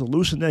fix, the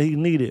solution that he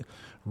needed.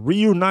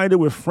 Reunited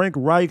with Frank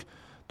Reich,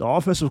 the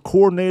offensive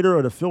coordinator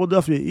of the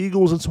Philadelphia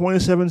Eagles in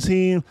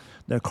 2017,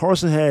 that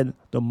Carson had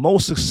the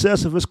most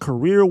success of his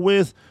career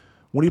with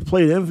when he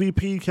played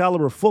MVP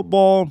caliber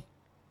football.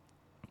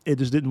 It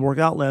just didn't work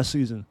out last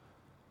season.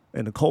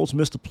 And the Colts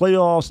missed the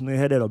playoffs, and they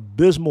had that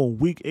abysmal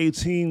Week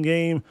 18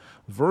 game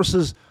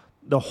versus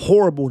the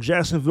horrible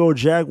Jacksonville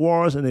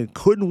Jaguars, and they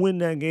couldn't win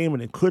that game,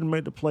 and they couldn't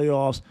make the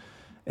playoffs.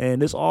 And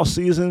this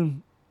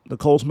offseason, the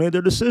Colts made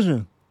their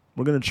decision.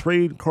 We're going to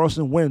trade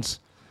Carson Wentz.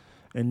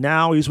 And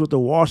now he's with the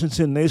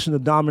Washington Nation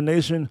of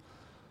Domination.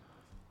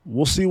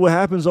 We'll see what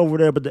happens over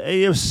there. But the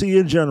AFC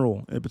in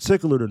general, in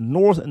particular the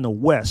North and the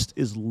West,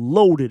 is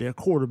loaded at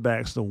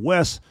quarterbacks. The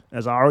West,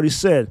 as I already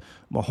said,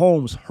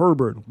 Mahomes,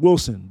 Herbert,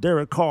 Wilson,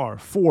 Derek Carr,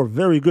 4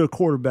 very good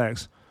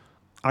quarterbacks.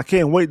 I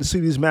can't wait to see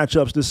these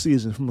matchups this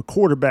season. From a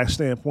quarterback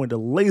standpoint, the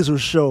laser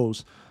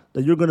shows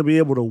that you're going to be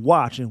able to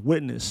watch and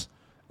witness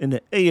in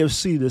the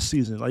AFC this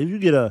season. Like if you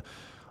get a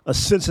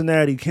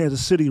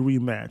Cincinnati-Kansas City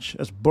rematch,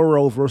 that's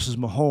Burrow versus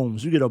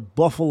Mahomes. You get a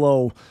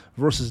Buffalo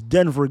versus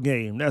Denver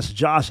game. That's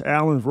Josh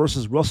Allen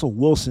versus Russell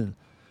Wilson.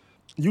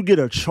 You get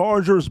a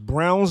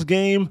Chargers-Browns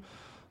game.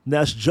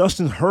 That's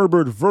Justin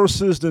Herbert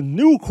versus the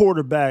new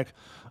quarterback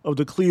of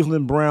the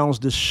Cleveland Browns,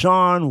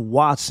 Deshaun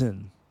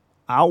Watson.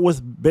 Out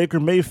with Baker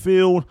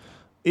Mayfield,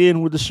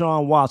 in with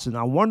Deshaun Watson.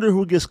 I wonder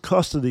who gets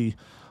custody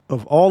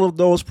of all of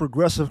those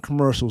progressive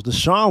commercials.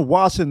 Deshaun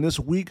Watson this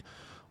week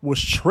was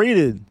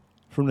traded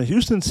from the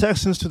Houston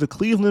Texans to the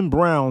Cleveland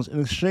Browns in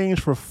exchange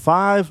for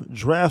 5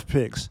 draft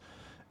picks,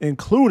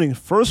 including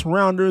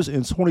first-rounders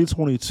in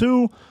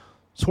 2022,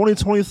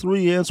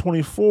 2023, and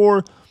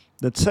 24.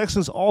 The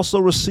Texans also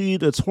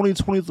received a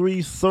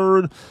 2023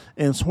 third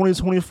and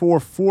 2024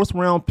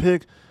 fourth-round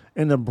pick,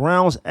 and the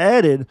Browns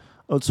added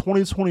a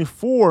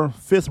 2024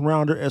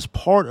 fifth-rounder as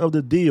part of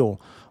the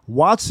deal.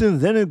 Watson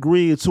then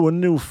agreed to a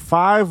new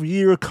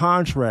 5-year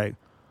contract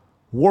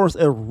worth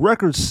a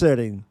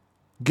record-setting,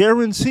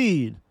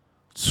 guaranteed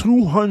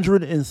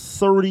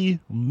 $230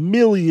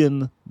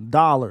 million.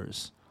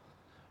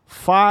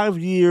 5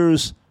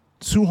 years,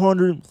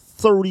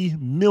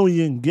 $230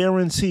 million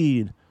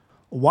guaranteed.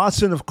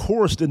 Watson, of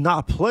course, did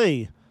not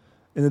play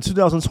in the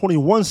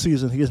 2021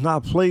 season. He has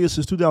not played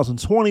since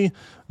 2020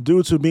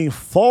 due to being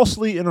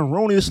falsely and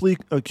erroneously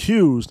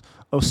accused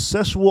of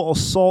sexual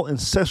assault and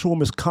sexual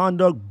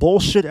misconduct,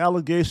 bullshit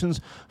allegations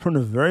from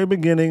the very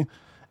beginning.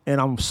 And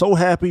I'm so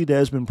happy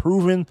that it's been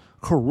proven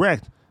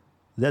correct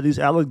that these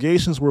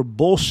allegations were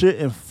bullshit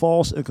and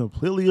false and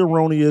completely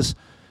erroneous,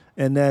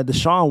 and that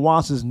Deshaun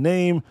Watson's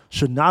name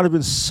should not have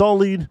been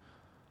sullied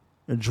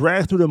and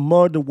dragged through the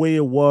mud the way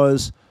it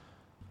was.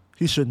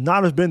 He should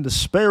not have been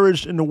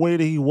disparaged in the way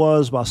that he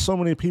was by so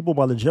many people,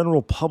 by the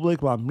general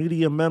public, by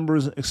media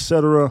members,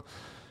 etc.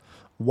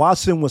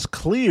 Watson was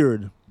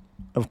cleared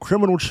of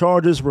criminal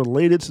charges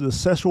related to the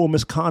sexual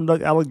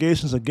misconduct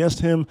allegations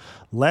against him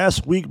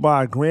last week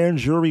by a grand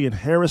jury in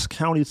Harris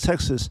County,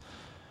 Texas.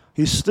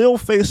 He still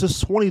faces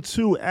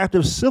 22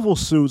 active civil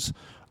suits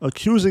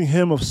accusing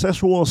him of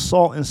sexual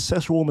assault and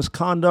sexual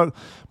misconduct,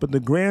 but the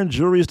grand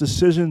jury's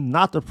decision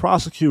not to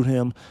prosecute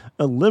him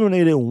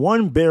eliminated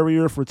one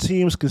barrier for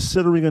teams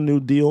considering a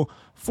new deal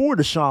for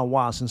Deshaun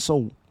Watson.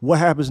 So what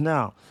happens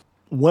now?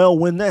 Well,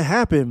 when that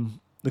happened,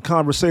 the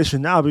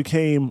conversation now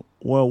became,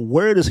 well,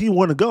 where does he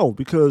want to go?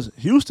 Because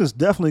Houston's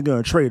definitely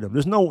going to trade him.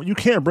 You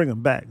can't bring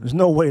him back. There's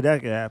no way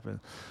that can happen.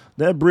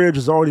 That bridge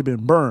has already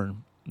been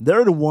burned.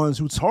 They're the ones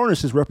who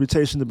tarnished his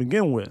reputation to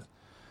begin with.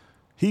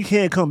 He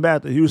can't come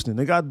back to Houston.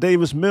 They got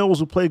Davis Mills,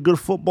 who played good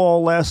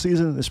football last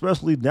season,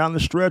 especially down the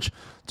stretch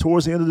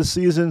towards the end of the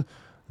season.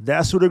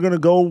 That's who they're going to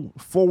go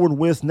forward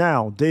with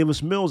now,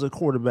 Davis Mills at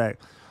quarterback.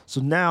 So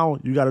now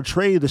you got to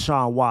trade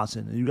Deshaun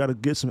Watson, and you got to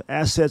get some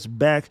assets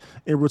back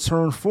in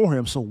return for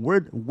him. So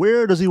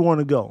where does he want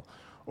to go,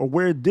 or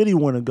where did he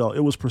want to go?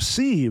 It was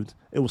perceived,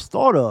 it was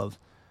thought of,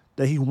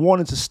 that he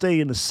wanted to stay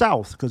in the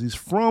South because he's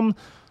from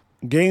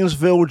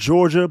Gainesville,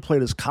 Georgia,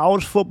 played his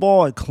college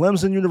football at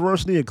Clemson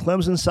University in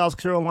Clemson, South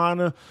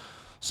Carolina.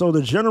 So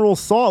the general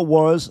thought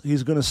was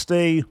he's going to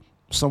stay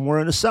somewhere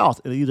in the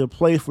South and either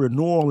play for the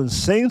New Orleans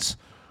Saints,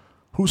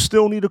 who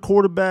still need a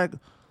quarterback.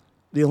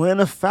 The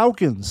Atlanta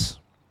Falcons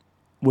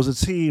was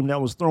a team that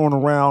was thrown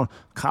around.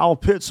 Kyle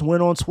Pitts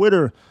went on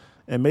Twitter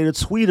and made a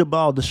tweet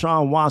about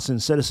Deshaun Watson,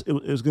 said it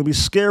was going to be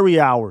scary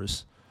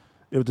hours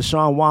if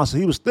Deshaun Watson,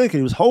 he was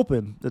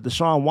hoping that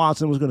Deshaun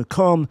Watson was going to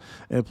come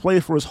and play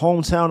for his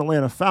hometown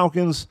Atlanta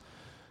Falcons,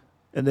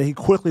 and then he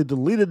quickly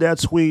deleted that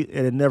tweet,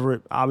 and it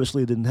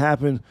didn't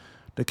happen.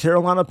 The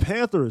Carolina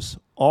Panthers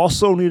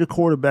also need a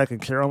quarterback,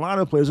 and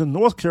Carolina plays in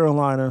North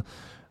Carolina,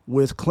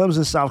 with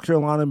Clemson, South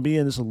Carolina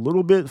being just a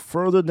little bit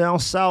further down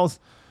south.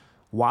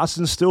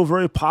 Watson's still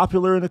very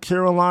popular in the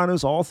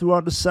Carolinas, all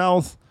throughout the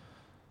South.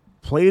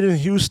 Played in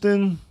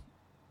Houston.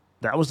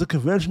 That was the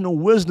conventional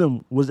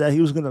wisdom, was that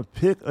he was going to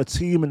pick a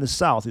team in the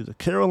South. Either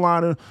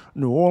Carolina,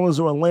 New Orleans,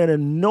 or Atlanta.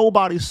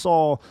 Nobody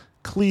saw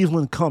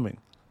Cleveland coming.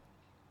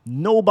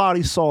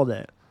 Nobody saw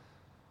that.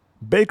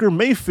 Baker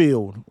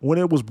Mayfield, when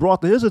it was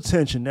brought to his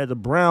attention that the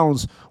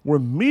Browns were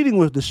meeting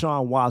with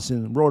Deshaun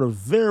Watson, wrote a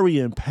very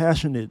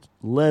impassionate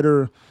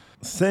letter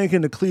thanking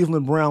the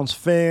Cleveland Browns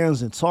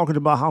fans and talking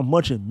about how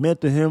much it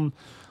meant to him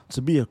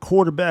to be a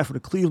quarterback for the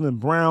Cleveland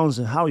Browns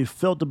and how he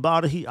felt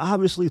about it. He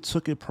obviously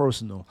took it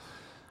personal.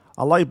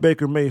 I like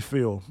Baker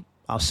Mayfield.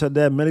 I've said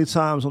that many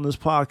times on this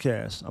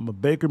podcast. I'm a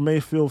Baker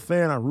Mayfield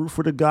fan. I root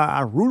for the guy.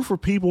 I root for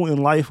people in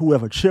life who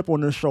have a chip on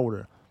their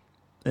shoulder.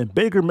 And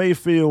Baker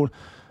Mayfield,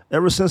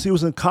 ever since he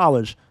was in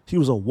college, he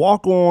was a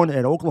walk-on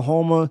at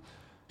Oklahoma.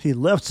 He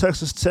left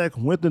Texas Tech,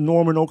 went to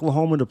Norman,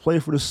 Oklahoma to play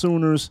for the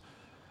Sooners.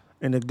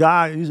 And the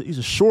guy, he's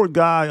a short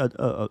guy,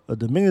 a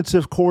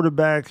diminutive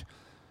quarterback.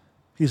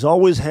 He's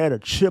always had a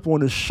chip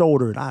on his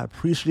shoulder, and I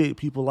appreciate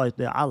people like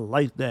that. I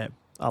like that.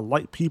 I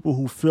like people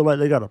who feel like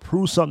they got to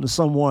prove something to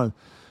someone.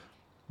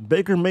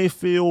 Baker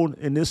Mayfield,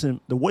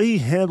 the way he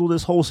handled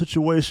this whole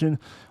situation,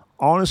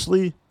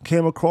 honestly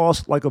came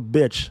across like a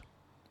bitch.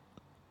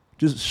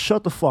 Just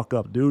shut the fuck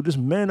up, dude. Just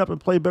man up and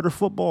play better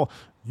football.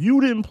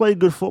 You didn't play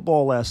good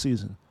football last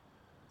season.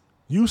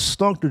 You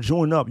stunk to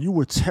join up. You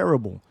were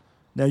terrible.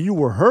 Now, you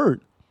were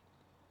hurt.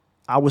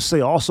 I would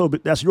say also,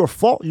 but that's your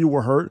fault you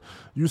were hurt.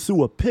 You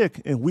threw a pick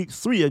in week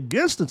 3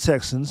 against the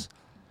Texans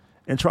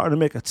and tried to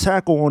make a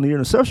tackle on the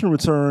interception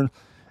return,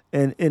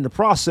 and in the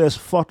process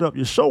fucked up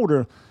your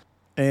shoulder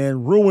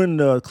and ruined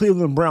the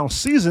Cleveland Browns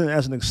season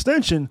as an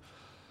extension.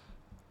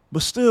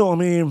 But still, I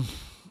mean,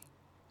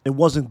 it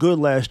wasn't good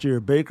last year,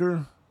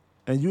 Baker.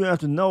 And you have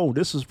to know,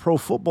 this is pro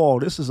football.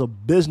 This is a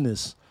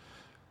business.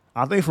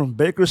 I think from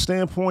Baker's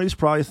standpoint, he's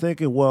probably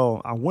thinking,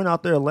 well, I went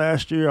out there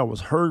last year. I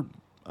was hurt.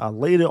 I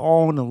laid it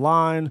all on the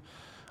line.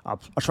 I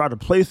tried to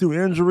play through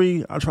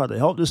injury. I tried to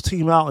help this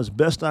team out as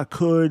best I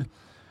could.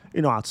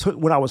 You know,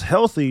 when I was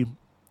healthy,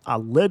 I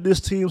led this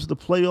team to the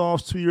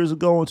playoffs 2 years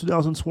ago in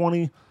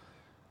 2020.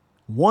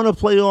 Won a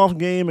playoff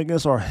game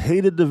against our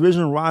hated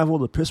division rival,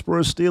 the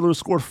Pittsburgh Steelers.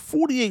 Scored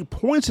 48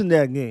 points in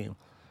that game.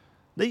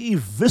 They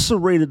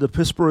eviscerated the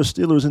Pittsburgh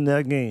Steelers in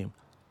that game.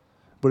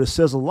 But it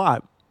says a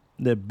lot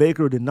that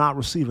Baker did not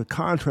receive a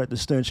contract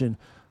extension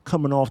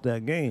coming off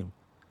that game.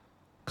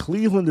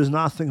 Cleveland does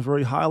not think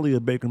very highly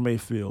of Baker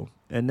Mayfield.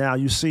 And now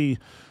you see,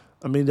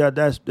 I mean,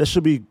 that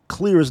should be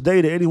clear as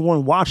day to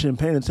anyone watching,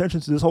 paying attention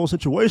to this whole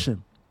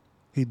situation.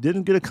 He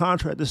didn't get a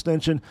contract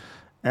extension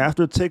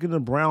after taking the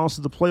Browns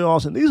to the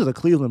playoffs. And these are the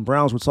Cleveland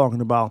Browns we're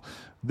talking about.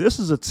 This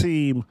is a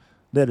team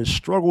that has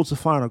struggled to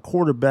find a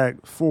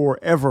quarterback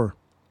forever.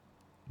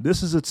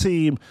 This is a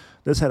team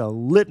that's had a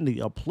litany,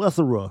 a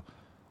plethora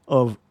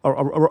of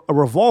a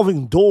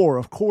revolving door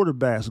of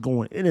quarterbacks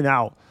going in and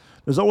out.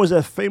 There's always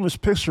that famous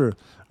picture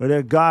of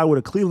that guy with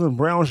a Cleveland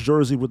Browns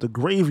jersey with the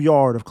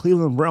graveyard of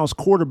Cleveland Browns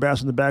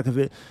quarterbacks in the back of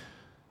it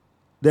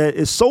that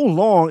is so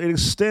long it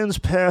extends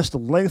past the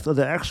length of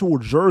the actual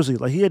jersey.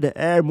 Like, he had to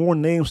add more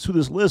names to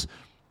this list.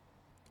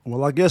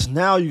 Well, I guess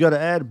now you got to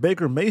add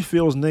Baker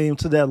Mayfield's name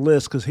to that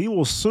list because he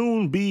will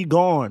soon be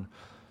gone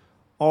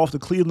off the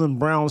Cleveland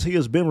Browns. He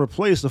has been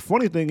replaced. The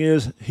funny thing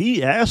is,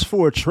 he asked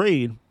for a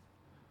trade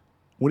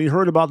when he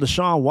heard about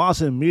Deshaun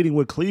Watson meeting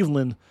with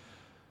Cleveland,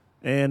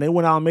 and they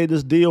went out and made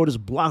this deal, this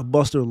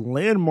blockbuster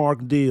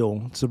landmark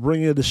deal to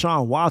bring in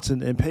Deshaun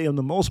Watson and pay him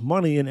the most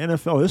money in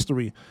NFL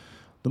history.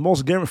 The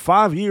most guaranteed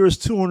 5 years,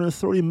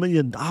 $230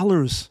 million.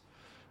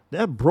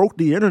 That broke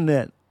the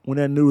internet when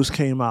that news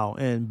came out.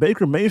 And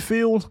Baker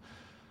Mayfield,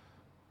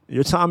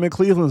 your time in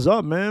Cleveland's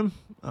up, man.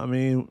 I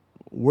mean,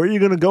 where are you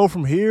going to go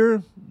from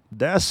here?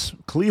 That's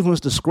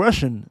Cleveland's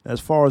discretion as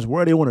far as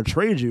where they want to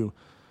trade you.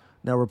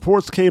 Now,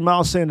 reports came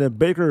out saying that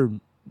Baker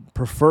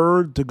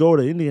preferred to go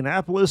to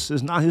Indianapolis.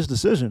 It's not his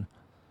decision.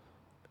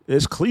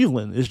 It's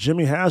Cleveland. It's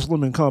Jimmy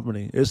Haslam and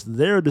company. It's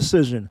their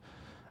decision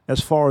as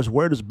far as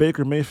where does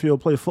Baker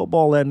Mayfield play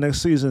football at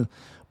next season.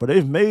 But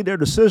they've made their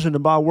decision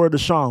about where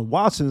Deshaun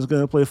Watson is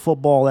going to play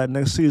football at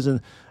next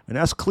season, and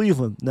that's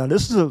Cleveland. Now,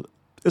 it's an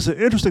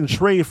interesting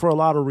trade for a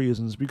lot of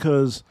reasons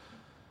because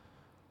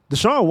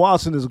Deshaun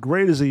Watson, as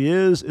great as he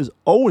is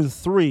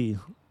 0-3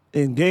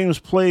 in games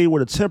played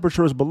where the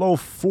temperature is below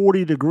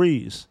 40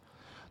 degrees.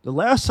 The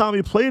last time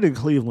he played in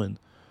Cleveland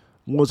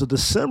was a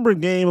December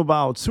game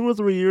about 2 or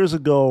 3 years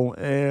ago,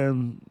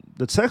 and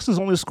the Texans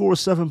only scored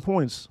 7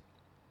 points.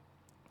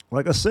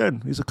 Like I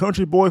said, he's a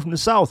country boy from the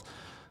South.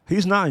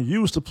 He's not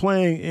used to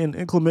playing in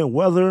inclement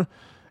weather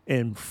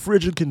and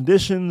frigid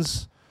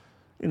conditions.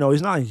 You know,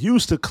 he's not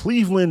used to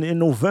Cleveland in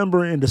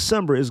November and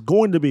December. It's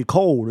going to be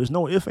cold. There's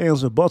no ifs,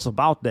 ands, or buts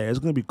about that. It's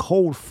going to be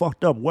cold,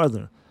 fucked up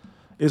weather.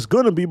 It's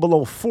going to be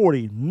below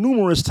 40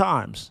 numerous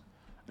times.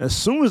 As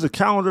soon as the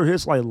calendar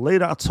hits like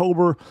late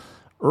October,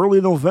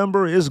 early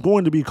November, it's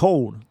going to be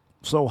cold.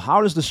 So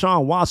how does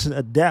Deshaun Watson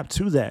adapt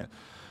to that?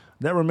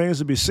 That remains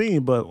to be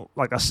seen. But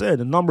like I said,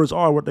 the numbers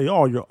are what they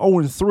are. You're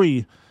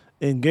 0-3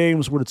 in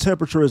games where the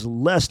temperature is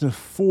less than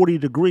 40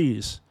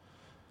 degrees.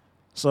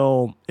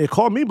 So it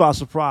caught me by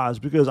surprise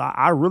because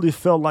I really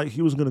felt like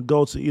he was going to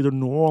go to either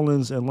New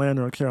Orleans,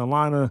 Atlanta, or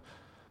Carolina.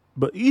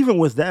 But even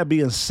with that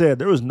being said,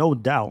 there is no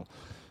doubt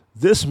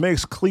this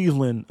makes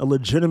Cleveland a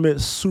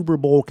legitimate Super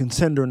Bowl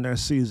contender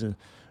next season.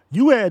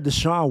 You add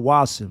Deshaun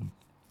Watson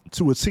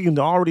to a team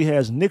that already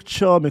has Nick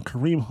Chubb and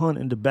Kareem Hunt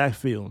in the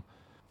backfield.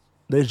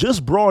 They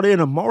just brought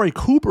in Amari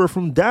Cooper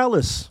from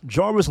Dallas.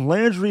 Jarvis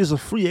Landry is a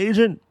free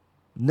agent.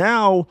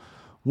 Now,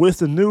 with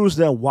the news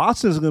that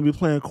Watson is going to be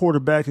playing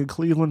quarterback in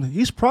Cleveland,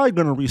 he's probably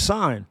going to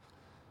resign.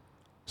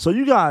 So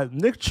you got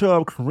Nick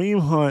Chubb, Kareem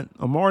Hunt,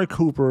 Amari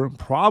Cooper,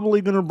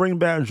 probably going to bring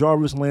back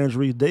Jarvis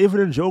Landry. David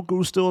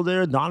Njoku's still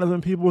there.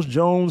 Donovan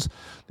Peoples-Jones.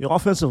 The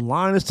offensive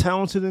line is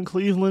talented in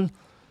Cleveland.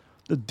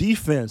 The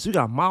defense, you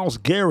got Myles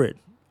Garrett,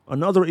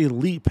 another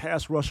elite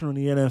pass rusher in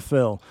the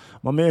NFL.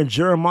 My man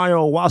Jeremiah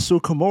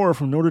Owusu-Koramoah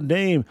from Notre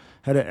Dame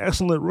had an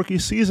excellent rookie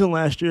season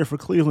last year for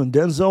Cleveland.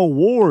 Denzel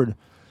Ward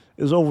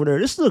is over there.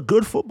 This is a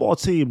good football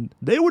team.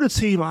 They were the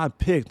team I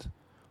picked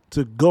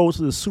to go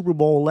to the Super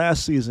Bowl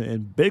last season,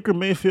 and Baker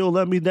Mayfield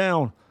let me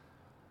down,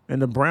 and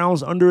the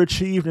Browns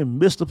underachieved and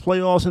missed the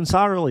playoffs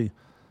entirely.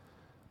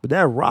 But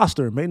that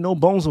roster, make no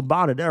bones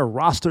about it, that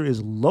roster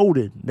is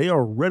loaded. They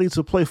are ready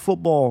to play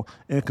football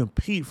and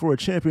compete for a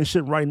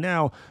championship right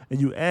now, and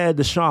you add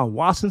Deshaun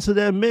Watson to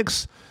that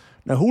mix.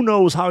 Now, who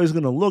knows how he's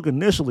going to look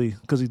initially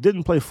because he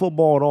didn't play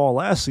football at all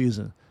last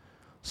season.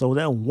 So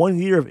that 1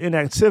 year of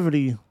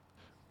inactivity,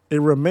 it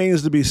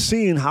remains to be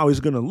seen how he's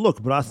going to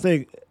look. But I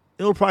think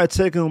it'll probably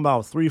take him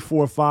about 3,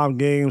 4, 5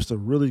 games to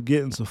really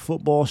get into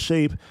football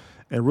shape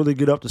and really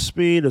get up to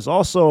speed. There's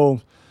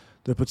also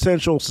the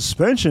potential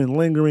suspension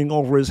lingering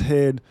over his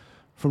head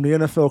from the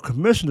NFL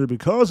commissioner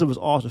because of his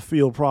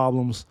off-the-field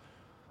problems.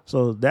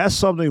 So that's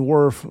something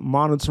worth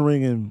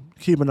monitoring and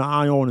keeping an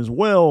eye on as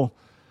well.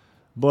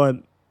 But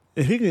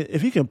if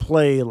he can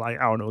play, like,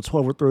 I don't know,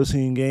 12 or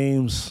 13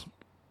 games,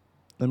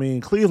 I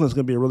mean, Cleveland's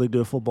going to be a really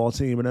good football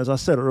team. And as I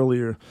said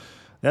earlier,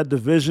 that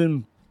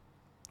division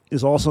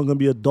is also going to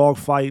be a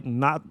dogfight,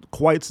 not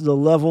quite to the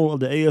level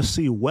of the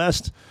AFC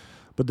West,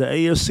 but the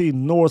AFC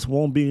North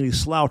won't be any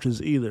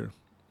slouches either.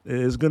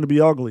 It's going to be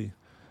ugly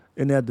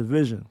in that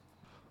division.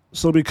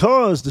 So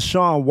because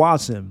Deshaun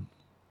Watson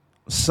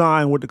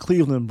signed with the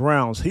Cleveland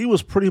Browns, he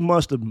was pretty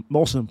much the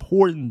most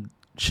important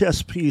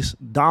chess piece,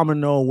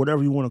 domino,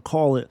 whatever you want to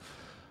call it,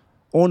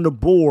 on the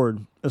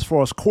board as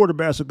far as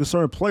quarterbacks are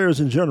concerned, players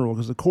in general,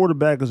 because the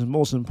quarterback is the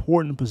most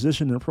important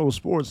position in pro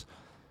sports.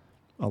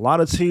 A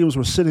lot of teams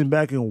were sitting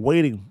back and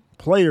waiting.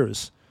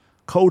 Players,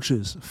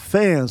 coaches,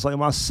 fans like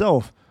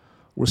myself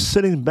were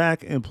sitting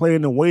back and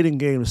playing the waiting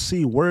game to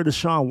see where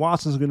Deshaun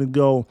Watson is going to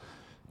go,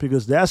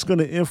 because that's going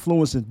to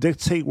influence and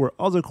dictate where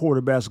other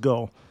quarterbacks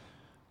go.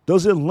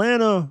 Does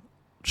Atlanta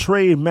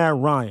trade Matt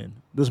Ryan?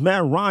 Does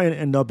Matt Ryan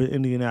end up in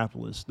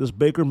Indianapolis? Does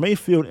Baker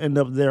Mayfield end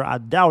up there? I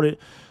doubt it,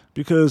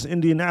 because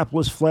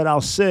Indianapolis flat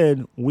out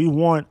said, we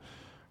want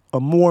a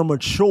more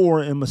mature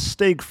and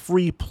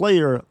mistake-free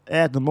player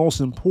at the most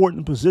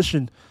important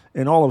position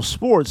in all of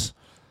sports.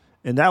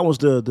 And that was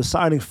the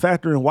deciding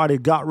factor in why they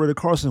got rid of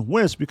Carson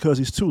Wentz, because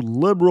he's too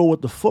liberal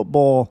with the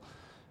football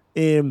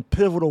in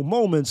pivotal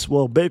moments.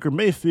 Well, Baker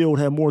Mayfield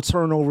had more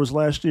turnovers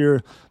last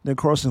year than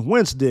Carson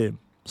Wentz did.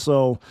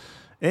 So,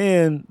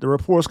 and the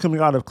reports coming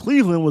out of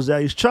Cleveland was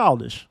that he's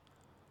childish.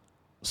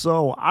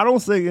 So I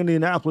don't think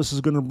Indianapolis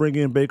is going to bring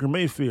in Baker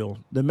Mayfield.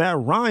 The Matt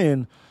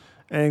Ryan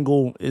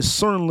angle is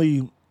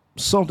certainly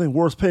something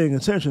worth paying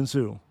attention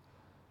to.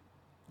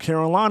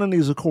 Carolina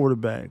needs a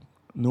quarterback.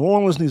 New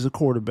Orleans needs a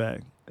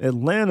quarterback.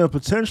 Atlanta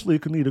potentially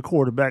could need a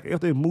quarterback if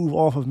they move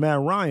off of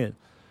Matt Ryan.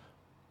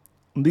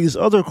 these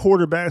other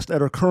quarterbacks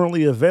that are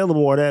currently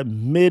available are that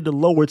mid to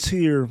lower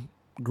tier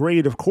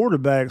grade of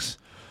quarterbacks,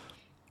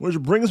 which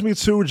brings me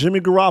to Jimmy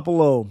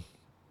Garoppolo.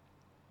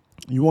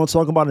 You want to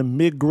talk about a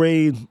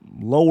mid-grade,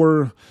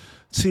 lower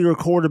tier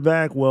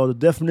quarterback? Well, the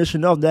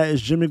definition of that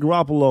is Jimmy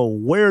Garoppolo.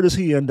 Where does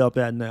he end up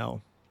at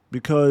now?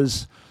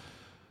 Because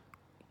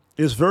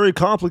it's very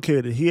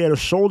complicated. He had a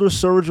shoulder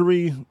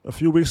surgery a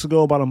few weeks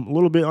ago, about a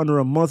little bit under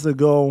a month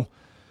ago,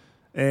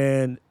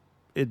 and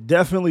it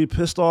definitely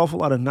pissed off a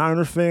lot of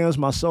Niner fans,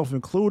 myself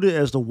included,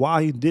 as to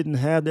why he didn't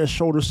have that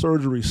shoulder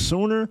surgery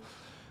sooner.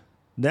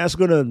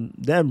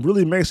 That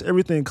really makes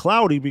everything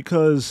cloudy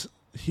because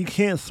he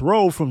can't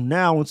throw from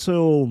now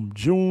until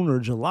June or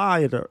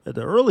July at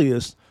the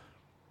earliest.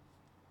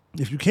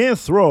 If you can't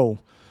throw,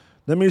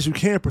 that means you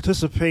can't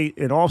participate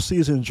in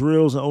off-season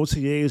drills and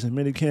OTAs and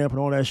minicamp and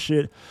all that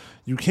shit.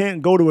 You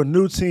can't go to a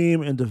new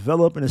team and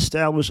develop and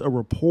establish a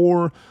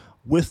rapport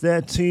with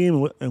that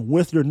team and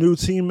with your new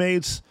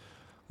teammates.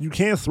 You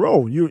can't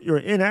throw. You're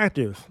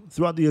inactive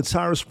throughout the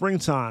entire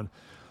springtime.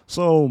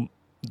 So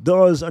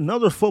does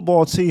another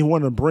football team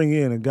want to bring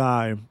in a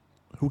guy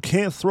who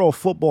can't throw a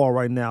football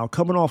right now,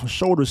 coming off a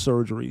shoulder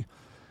surgery,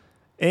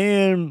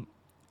 and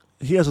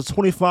he has a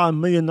 $25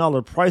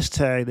 million price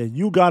tag that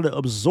you got to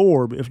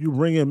absorb if you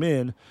bring him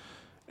in,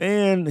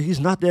 and he's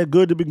not that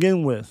good to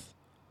begin with?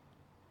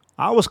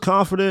 I was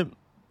confident.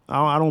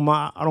 I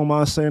don't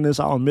mind saying this.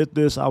 I'll admit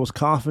this. I was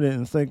confident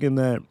in thinking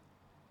that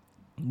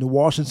the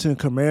Washington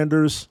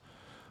Commanders,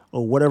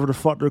 or whatever the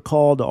fuck they're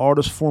called, the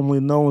artists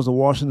formerly known as the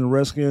Washington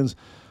Redskins,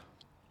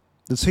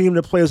 the team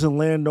that plays in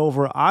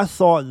Landover, I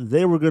thought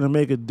they were going to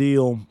make a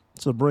deal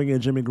to bring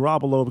in Jimmy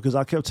Garoppolo because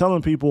I kept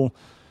telling people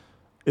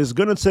it's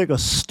going to take a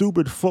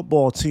stupid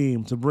football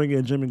team to bring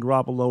in Jimmy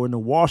Garoppolo. And the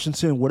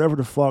Washington, whatever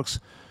the fucks,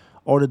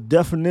 are the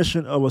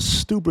definition of a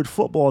stupid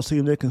football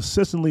team that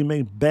consistently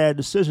make bad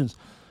decisions.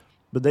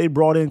 But they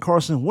brought in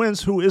Carson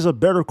Wentz, who is a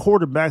better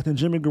quarterback than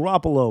Jimmy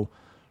Garoppolo.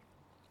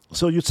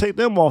 So you take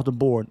them off the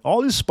board.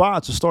 All these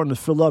spots are starting to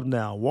fill up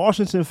now.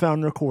 Washington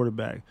found their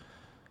quarterback.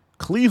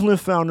 Cleveland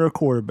found their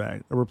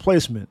quarterback, a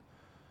replacement.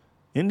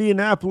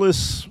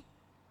 Indianapolis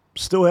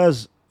still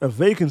has a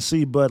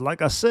vacancy, but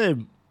like I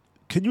said,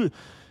 can you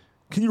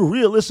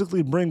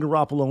realistically bring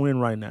Garoppolo in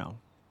right now?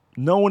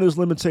 Knowing his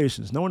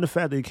limitations, knowing the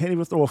fact that he can't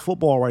even throw a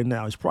football right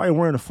now. He's probably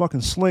wearing a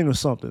fucking sling or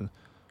something.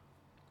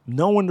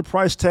 Knowing the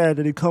price tag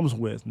that he comes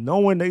with,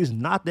 knowing that he's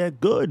not that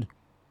good.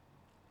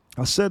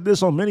 I said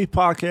this on many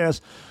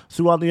podcasts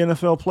throughout the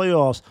NFL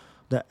playoffs.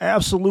 The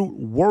absolute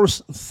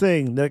worst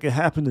thing that could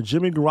happen to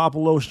Jimmy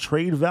Garoppolo's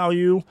trade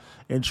value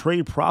and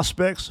trade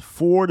prospects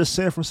for the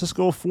San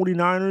Francisco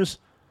 49ers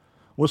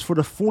was for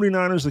the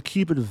 49ers to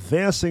keep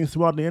advancing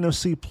throughout the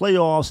NFC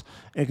playoffs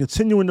and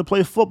continuing to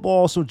play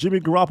football so Jimmy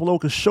Garoppolo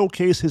could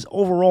showcase his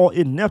overall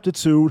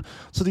ineptitude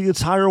to the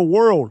entire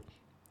world.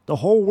 The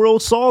whole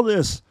world saw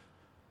this.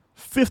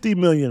 50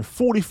 million,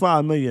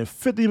 45 million,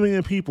 50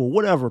 million people,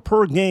 whatever,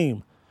 per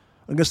game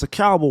against the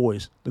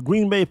Cowboys, the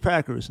Green Bay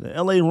Packers, the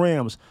LA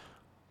Rams.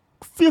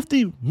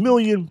 50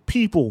 million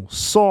people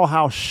saw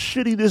how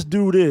shitty this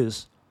dude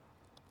is.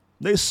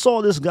 They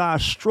saw this guy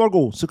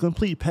struggle to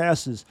complete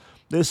passes.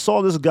 They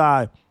saw this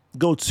guy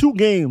go 2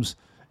 games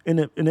in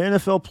the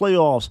NFL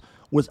playoffs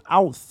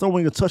without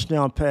throwing a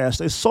touchdown pass.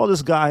 They saw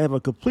this guy have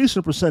a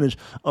completion percentage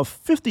of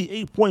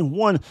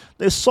 58.1.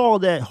 They saw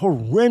that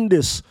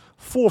horrendous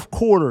fourth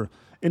quarter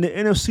in the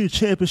NFC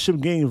Championship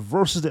game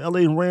versus the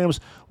LA Rams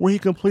where he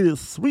completed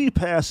 3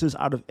 passes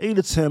out of 8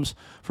 attempts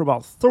for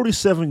about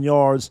 37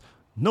 yards,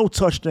 no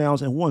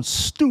touchdowns, and 1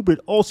 stupid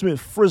ultimate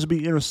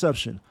Frisbee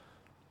interception.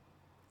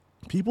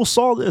 People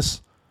saw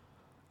this.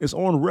 It's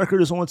on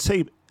record. It's on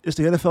tape. It's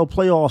the NFL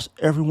playoffs.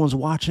 Everyone's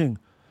watching.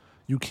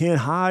 You can't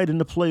hide in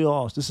the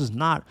playoffs. This is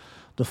not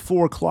the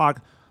 4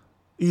 o'clock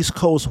East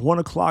Coast, 1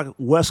 o'clock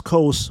West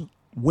Coast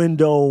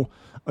window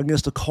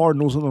against the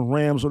Cardinals and the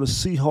Rams or the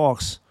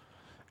Seahawks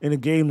in a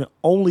game that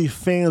only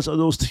fans of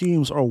those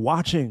teams are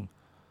watching.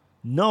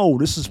 No,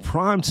 this is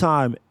prime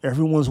time.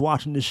 Everyone's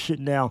watching this shit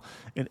now,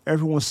 and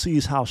everyone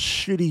sees how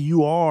shitty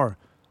you are,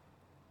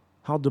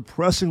 how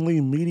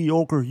depressingly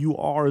mediocre you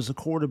are as a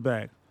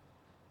quarterback.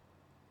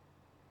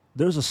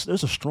 There's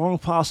a strong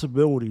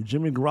possibility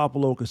Jimmy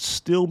Garoppolo could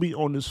still be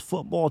on this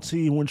football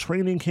team when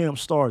training camp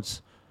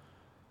starts.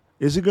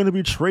 Is he going to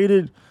be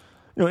traded?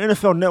 You know,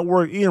 NFL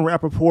Network, Ian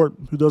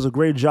Rappaport, who does a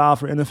great job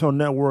for NFL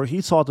Network,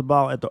 he talked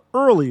about at the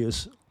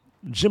earliest,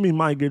 Jimmy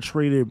might get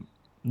traded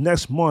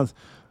next month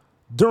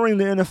during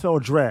the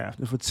NFL draft.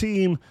 If a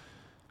team,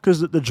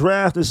 because the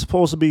draft is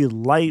supposed to be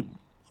light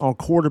on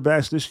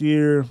quarterbacks this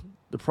year,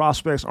 the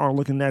prospects aren't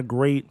looking that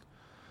great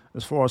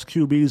as far as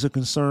QBs are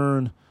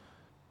concerned.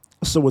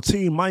 So a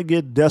team might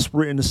get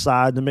desperate and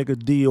decide to make a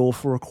deal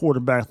for a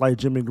quarterback like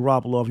Jimmy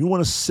Garoppolo. If you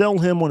want to sell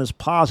him on his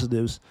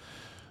positives,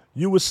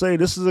 you would say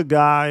this is a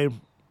guy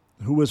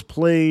who has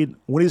played,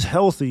 when he's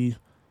healthy,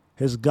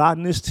 has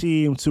gotten his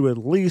team to at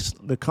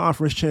least the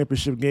conference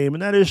championship game,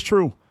 and that is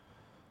true.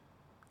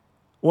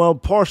 Well,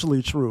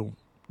 partially true.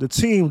 The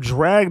team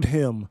dragged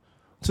him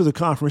to the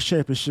conference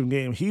championship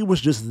game. He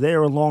was just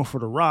there along for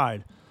the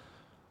ride.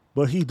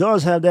 But he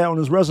does have that on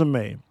his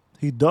resume.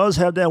 He does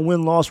have that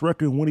win-loss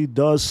record when he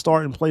does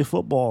start and play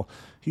football.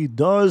 He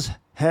does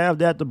have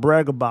that to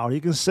brag about. He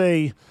can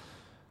say,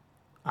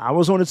 I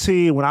was on the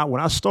team when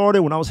I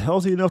started, when I was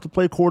healthy enough to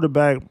play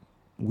quarterback,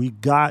 we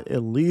got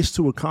at least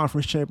to a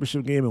conference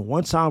championship game, and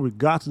one time we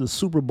got to the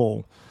Super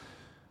Bowl.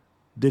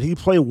 Did he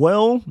play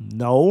well?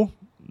 No,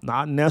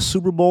 not in that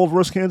Super Bowl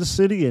versus Kansas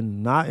City,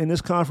 and not in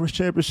this conference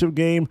championship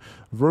game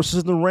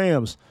versus the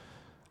Rams.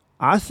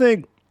 I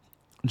think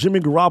Jimmy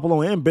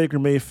Garoppolo and Baker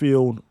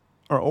Mayfield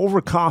are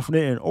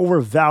overconfident and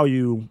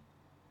overvalue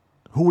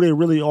who they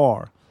really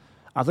are.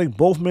 I think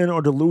both men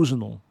are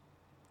delusional.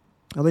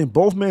 I think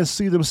both men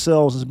see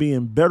themselves as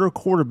being better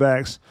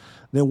quarterbacks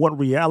than what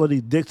reality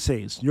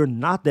dictates. You're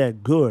not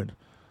that good.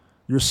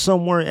 You're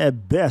somewhere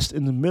at best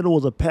in the middle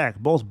of the pack,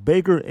 both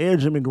Baker and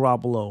Jimmy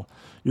Garoppolo.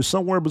 You're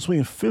somewhere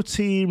between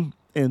 15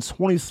 and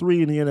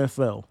 23 in the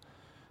NFL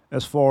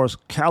as far as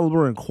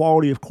caliber and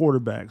quality of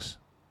quarterbacks.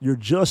 You're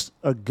just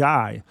a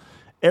guy.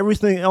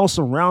 Everything else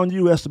around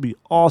you has to be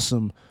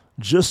awesome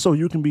just so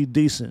you can be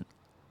decent.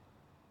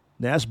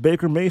 That's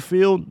Baker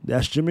Mayfield.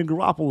 That's Jimmy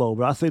Garoppolo.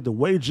 But I think the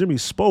way Jimmy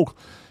spoke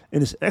in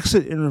his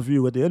exit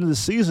interview at the end of the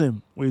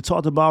season, where he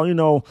talked about,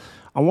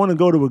 I want to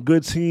go to a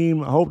good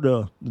team. I hope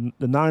the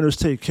Niners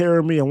take care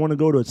of me. I want to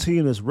go to a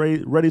team that's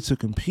ready to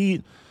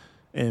compete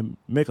and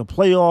make a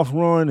playoff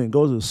run and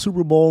go to the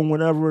Super Bowl and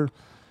whatever.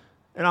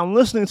 And I'm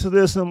listening to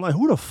this, and I'm like,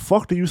 who the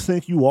fuck do you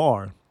think you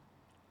are?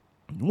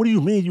 What do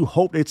you mean you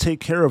hope they take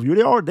care of you?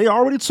 They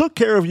already took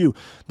care of you.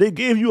 They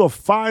gave you a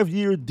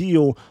 5-year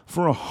deal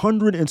for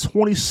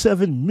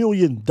 $127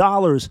 million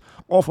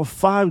off a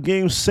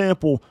 5-game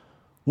sample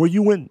where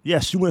you went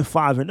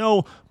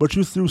 5-0, but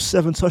you threw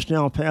 7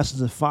 touchdown passes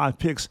and 5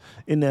 picks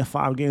in that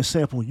 5-game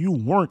sample. You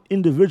weren't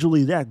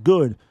individually that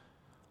good.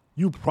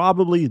 You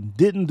probably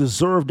didn't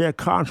deserve that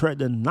contract.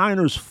 The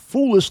Niners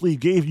foolishly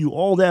gave you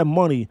all that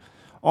money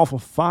off a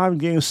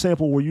 5-game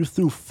sample where you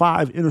threw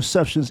 5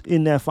 interceptions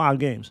in that 5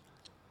 games.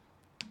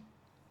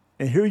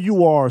 And here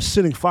you are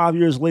sitting 5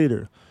 years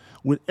later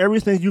with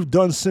everything you've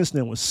done since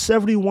then, with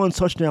 71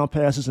 touchdown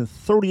passes and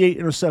 38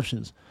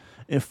 interceptions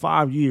in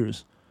 5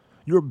 years.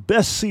 Your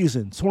best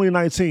season,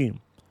 2019,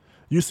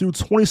 you threw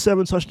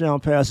 27 touchdown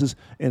passes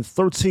and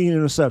 13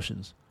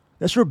 interceptions.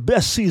 That's your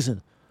best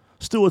season.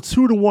 Still a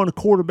 2-to-1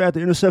 quarterback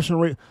to interception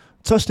rate,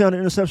 touchdown to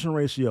interception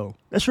ratio.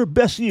 That's your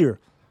best year.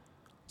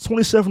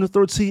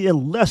 27-13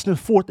 and less than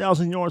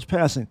 4,000 yards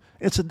passing.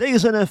 In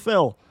today's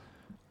NFL,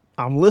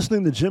 I'm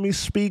listening to Jimmy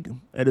speak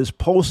at his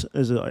post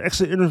as an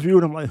exit interview,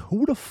 and I'm like,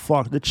 who the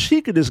fuck? The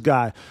cheek of this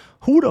guy.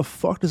 Who the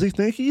fuck does he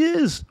think he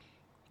is?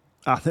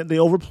 I think they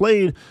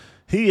overplayed.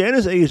 He and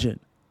his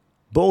agent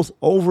both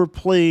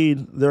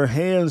overplayed their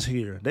hands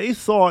here. They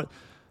thought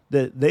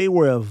that they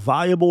were a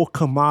viable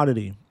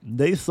commodity.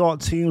 They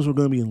thought teams were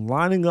going to be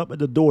lining up at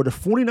the door. The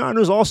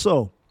 49ers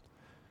also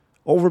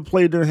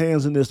overplayed their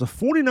hands in this. The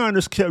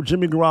 49ers kept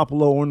Jimmy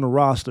Garoppolo on the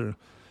roster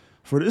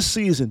for this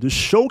season to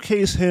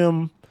showcase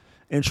him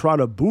and try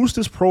to boost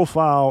his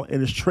profile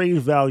and his trade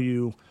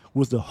value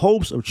with the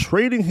hopes of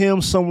trading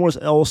him somewhere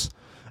else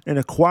and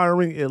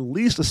acquiring at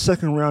least a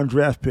second-round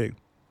draft pick.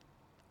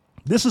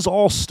 This is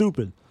all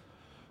stupid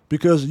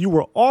because you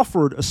were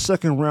offered a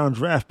second-round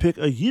draft pick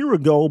a year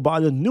ago by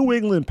the New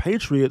England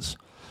Patriots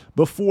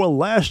before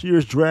last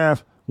year's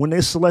draft when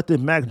they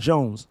selected Mac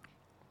Jones.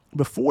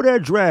 Before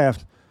that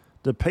draft,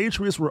 the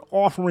Patriots were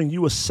offering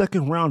you a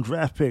second-round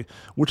draft pick,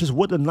 which is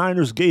what the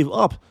Niners gave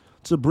up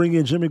to bring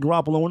in Jimmy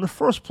Garoppolo in the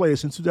first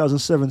place in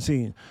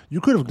 2017.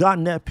 You could have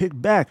gotten that pick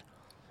back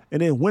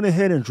and then went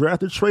ahead and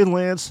drafted Trey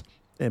Lance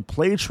and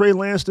played Trey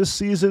Lance this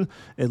season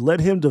and let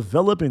him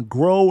develop and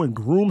grow and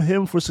groom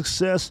him for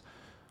success.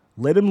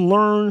 Let him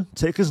learn,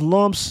 take his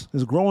lumps,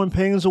 his growing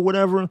pains or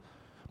whatever,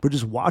 but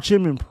just watch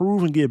him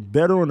improve and get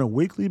better on a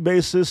weekly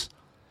basis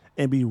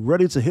and be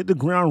ready to hit the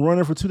ground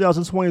running for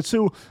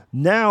 2022.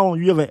 Now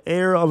you have an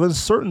air of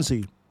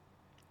uncertainty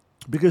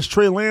because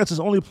Trey Lance has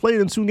only played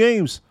in 2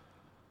 games.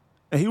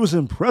 And he was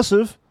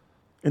impressive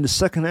in the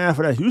second half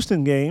of that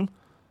Houston game.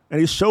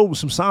 And he showed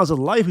some signs of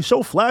life. He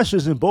showed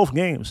flashes in both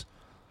games.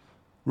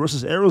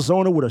 Versus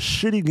Arizona with a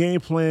shitty game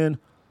plan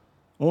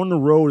on the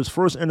road. His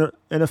first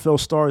NFL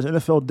start, his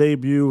NFL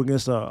debut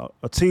against a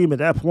team at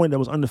that point that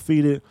was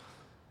undefeated.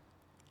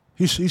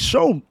 He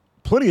showed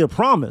plenty of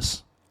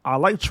promise. I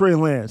like Trey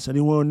Lance.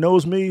 Anyone who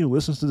knows me, who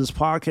listens to this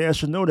podcast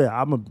should know that.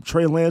 I'm a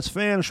Trey Lance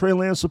fan, a Trey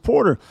Lance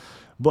supporter.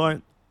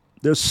 But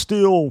there's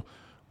still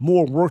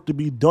more work to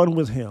be done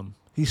with him.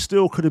 He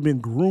still could have been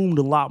groomed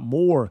a lot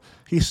more.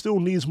 He still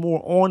needs more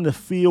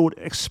on-the-field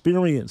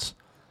experience,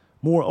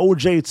 more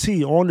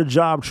OJT,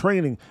 on-the-job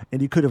training,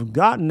 and he could have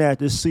gotten that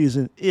this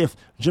season if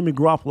Jimmy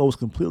Garoppolo was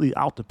completely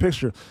out the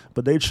picture.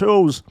 But they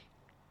chose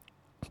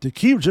to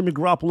keep Jimmy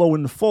Garoppolo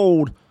in the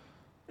fold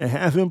and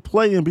have him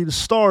play and be the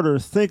starter,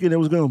 thinking it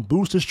was going to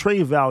boost his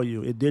trade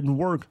value. It didn't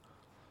work.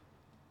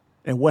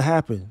 And what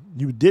happened?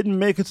 You didn't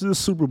make it to the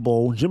Super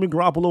Bowl. Jimmy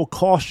Garoppolo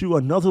cost you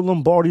another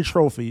Lombardi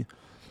trophy.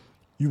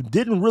 You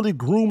didn't really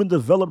groom and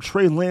develop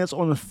Trey Lance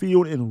on the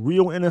field in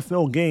real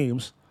NFL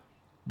games.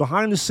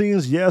 Behind the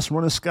scenes, yes,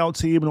 run a scout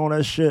team and all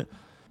that shit,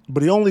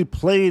 but he only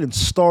played and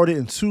started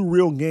in 2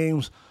 real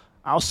games.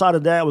 Outside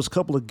of that, it was a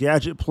couple of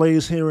gadget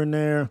plays here and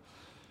there.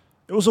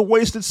 It was a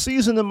wasted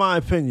season, in my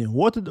opinion.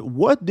 What did the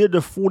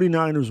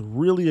 49ers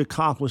really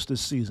accomplish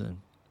this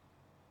season?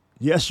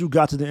 Yes, you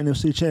got to the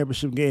NFC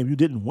Championship game. You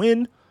didn't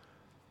win,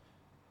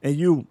 and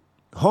you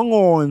hung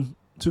on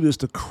to this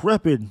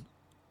decrepit,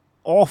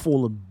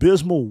 awful,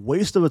 abysmal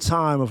waste of a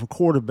time of a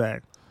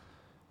quarterback.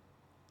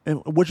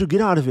 And what'd you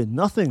get out of it?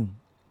 Nothing.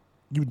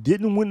 You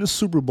didn't win the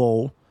Super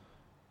Bowl,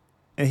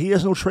 and he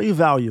has no trade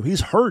value.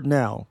 He's hurt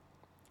now,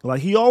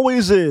 like he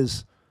always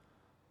is.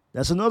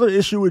 That's another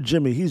issue with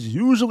Jimmy. He's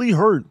usually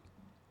hurt,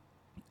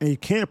 and he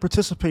can't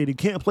participate. He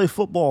can't play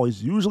football.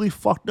 He's usually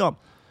fucked up,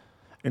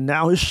 and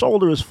now his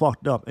shoulder is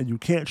fucked up, and you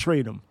can't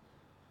trade him.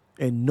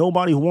 And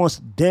nobody wants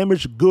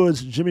damaged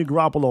goods Jimmy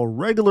Garoppolo.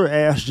 Regular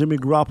ass Jimmy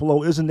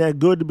Garoppolo isn't that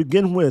good to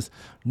begin with.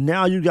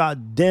 Now you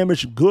got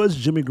damaged goods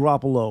Jimmy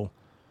Garoppolo.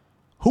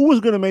 Who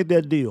was going to make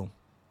that deal?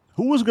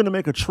 Who was going to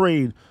make a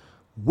trade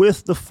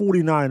with the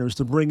 49ers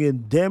to bring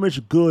in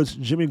damaged goods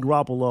Jimmy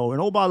Garoppolo?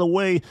 And oh, by the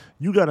way,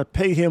 you got to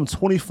pay him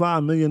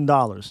 $25 million.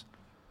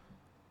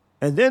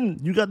 And then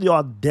you got the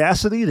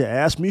audacity to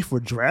ask me for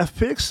draft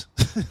picks?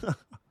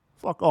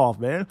 Fuck off,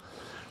 man.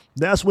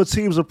 That's what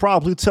teams are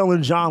probably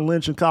telling John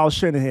Lynch and Kyle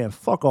Shanahan.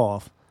 Fuck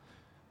off.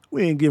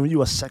 We ain't giving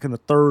you a second, a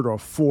third, or a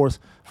fourth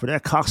for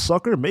that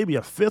cocksucker. Maybe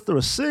a fifth or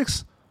a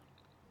sixth.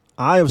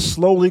 I have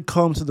slowly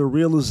come to the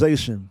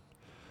realization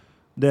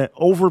that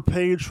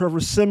overpaid Trevor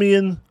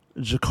Siemian,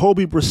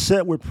 Jacoby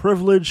Brissett with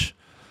privilege,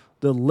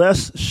 the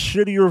less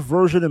shittier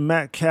version of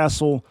Matt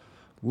Castle,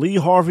 Lee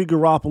Harvey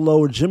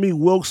Garoppolo, Jimmy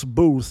Wilkes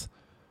Booth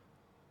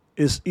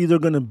is either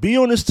going to be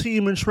on this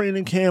team in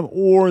training camp,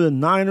 or the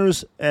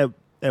Niners at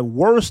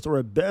worst or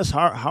at best,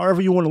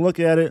 however you want to look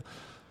at it,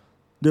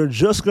 they're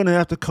just going to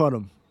have to cut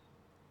him.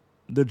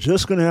 They're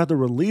just going to have to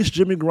release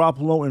Jimmy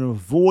Garoppolo and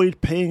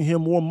avoid paying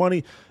him more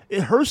money.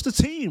 It hurts the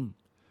team.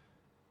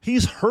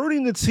 He's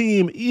hurting the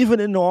team even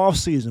in the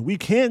offseason. We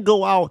can't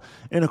go out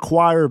and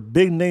acquire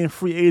big-name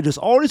free agents.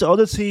 All these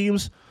other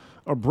teams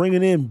are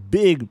bringing in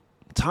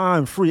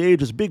big-time free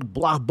agents, big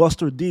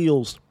blockbuster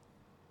deals.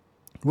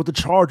 What the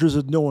Chargers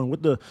are doing,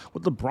 what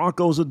the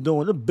Broncos are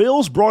doing. The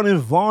Bills brought in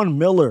Von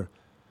Miller.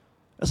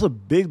 That's a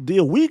big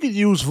deal. We could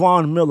use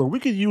Von Miller. We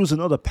could use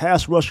another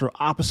pass rusher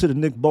opposite of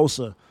Nick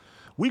Bosa.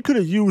 We could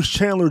have used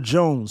Chandler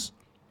Jones,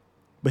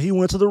 but he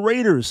went to the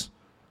Raiders.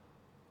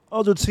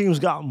 Other teams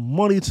got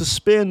money to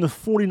spend. The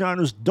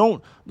 49ers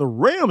don't. The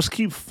Rams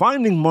keep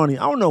finding money.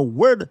 I don't know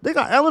where. They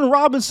got Allen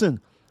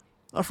Robinson.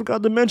 I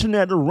forgot to mention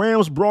that. The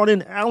Rams brought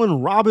in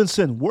Allen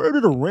Robinson. Where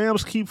do the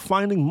Rams keep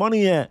finding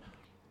money at?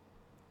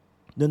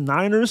 The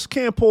Niners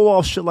can't pull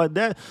off shit like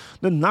that.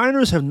 The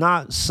Niners have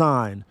not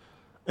signed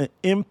an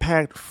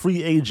impact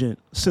free agent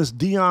since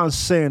Deion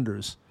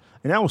Sanders,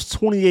 and that was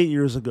 28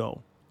 years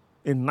ago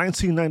in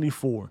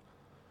 1994.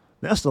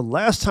 That's the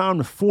last time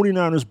the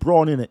 49ers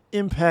brought in an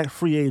impact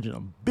free agent,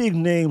 a big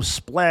name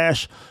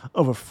splash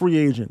of a free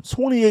agent.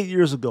 28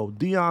 years ago,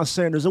 Deion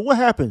Sanders. And what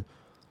happened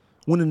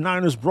when the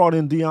Niners brought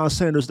in Deion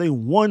Sanders? They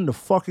won the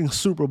fucking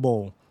Super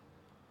Bowl.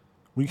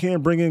 We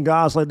can't bring in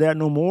guys like that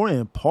no more.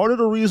 And part of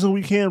the reason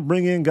we can't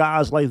bring in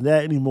guys like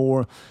that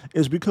anymore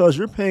is because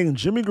you're paying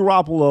Jimmy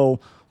Garoppolo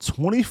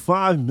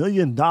 $25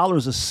 million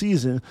a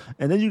season,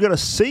 and then you got to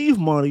save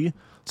money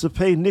to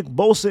pay Nick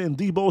Bosa and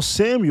Deebo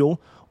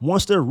Samuel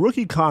once their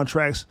rookie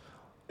contracts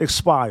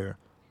expire.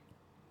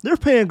 They're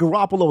paying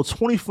Garoppolo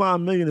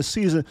 $25 million a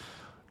season.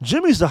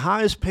 Jimmy's the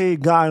highest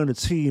paid guy on the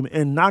team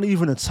and not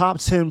even a top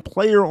 10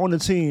 player on the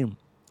team.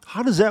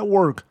 How does that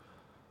work?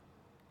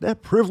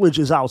 That privilege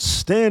is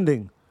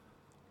outstanding.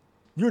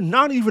 You're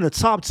not even a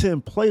top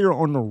 10 player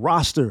on the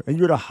roster, and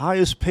you're the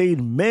highest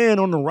paid man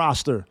on the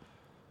roster.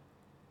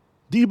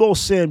 Deebo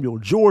Samuel,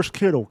 George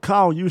Kittle,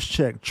 Kyle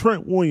Juszczyk,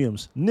 Trent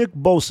Williams, Nick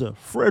Bosa,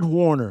 Fred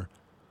Warner,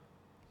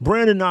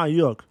 Brandon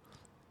Ayuk,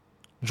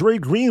 Dre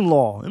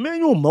Greenlaw,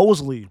 Emmanuel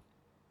Mosley.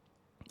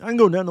 I can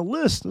go down the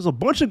list. There's a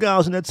bunch of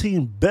guys in that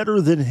team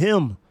better than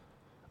him.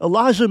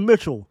 Elijah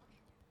Mitchell.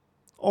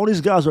 All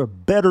these guys are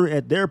better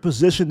at their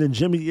position than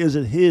Jimmy is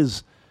at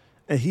his,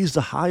 and he's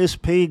the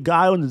highest paid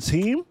guy on the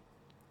team?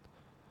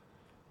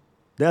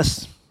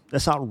 That's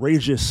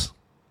outrageous.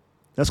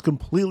 That's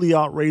completely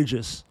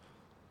outrageous.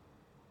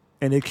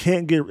 And it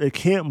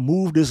can't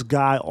move this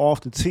guy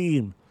off the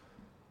team.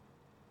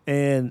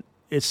 And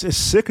it's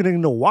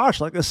sickening to watch.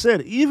 Like I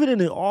said, even in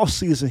the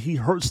offseason, he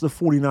hurts the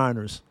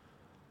 49ers.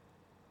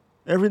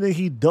 Everything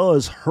he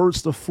does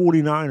hurts the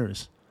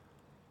 49ers.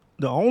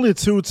 The only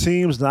two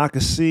teams that I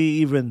could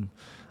see even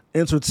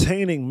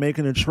entertaining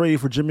making a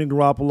trade for Jimmy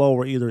Garoppolo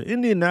were either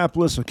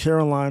Indianapolis or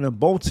Carolina,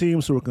 both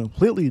teams who are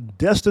completely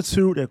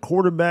destitute at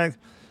quarterback.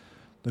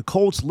 The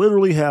Colts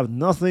literally have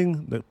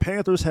nothing. The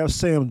Panthers have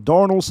Sam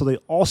Darnold, so they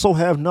also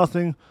have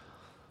nothing.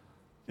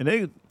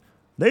 And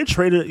they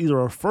traded either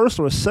a first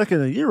or a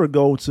second a year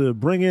ago to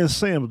bring in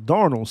Sam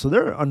Darnold. So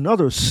they're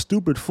another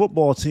stupid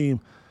football team.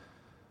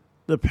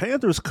 The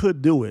Panthers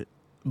could do it.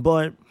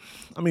 But,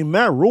 I mean,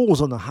 Matt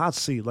Rule's on the hot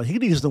seat. Like, he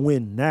needs to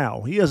win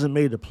now. He hasn't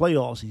made the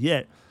playoffs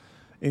yet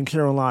in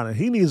Carolina.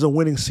 He needs a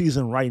winning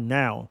season right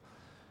now.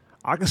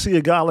 I can see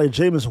a guy like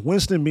Jameis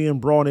Winston being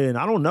brought in.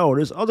 I don't know.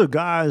 There's other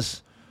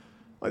guys.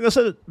 Like I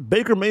said,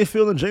 Baker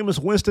Mayfield and Jameis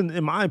Winston,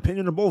 in my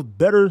opinion, are both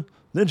better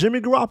than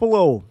Jimmy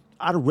Garoppolo.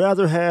 I'd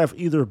rather have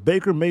either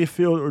Baker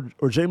Mayfield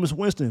or Jameis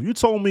Winston. If you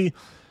told me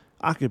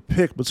I could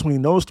pick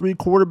between those three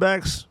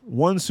quarterbacks,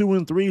 1, 2,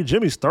 and 3,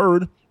 Jimmy's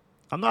third,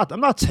 I'm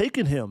not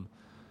taking him.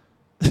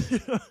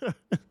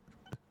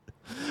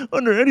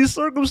 Under any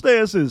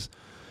circumstances.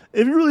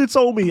 If you really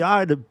told me I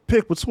had to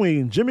pick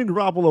between Jimmy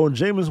Garoppolo and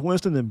Jameis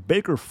Winston and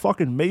Baker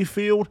fucking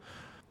Mayfield,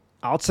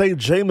 I'll take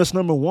Jameis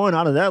number one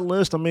out of that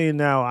list. I mean,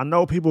 now, I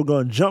know people are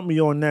going to jump me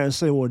on that and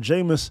say, well,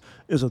 Jameis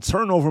is a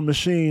turnover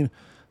machine.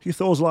 He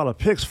throws a lot of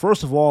picks.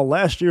 First of all,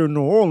 last year in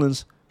New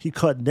Orleans, he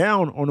cut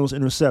down on those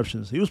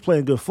interceptions. He was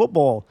playing good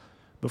football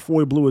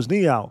before he blew his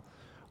knee out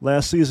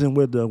last season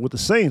with the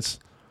Saints.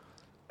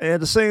 And at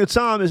the same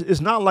time,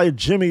 it's not like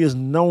Jimmy is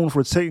known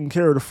for taking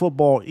care of the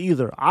football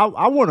either.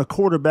 I want a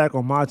quarterback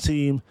on my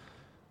team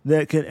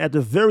that can, at the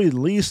very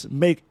least,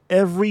 make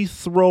every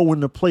throw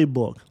in the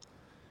playbook.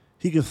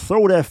 He can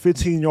throw that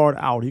 15-yard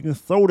out. He can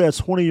throw that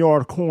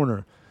 20-yard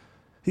corner.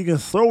 He can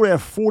throw that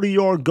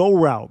 40-yard go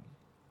route.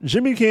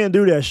 Jimmy can't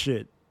do that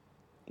shit.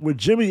 With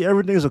Jimmy,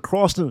 everything's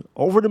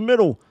over the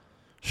middle.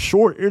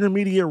 Short,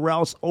 intermediate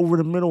routes over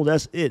the middle,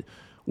 that's it.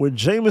 With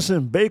Jameis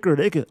and Baker,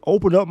 they can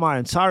open up my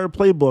entire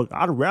playbook.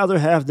 I'd rather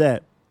have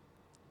that.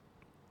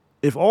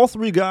 If all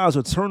three guys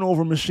are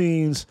turnover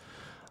machines,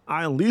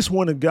 I at least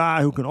want a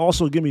guy who can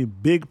also give me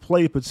big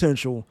play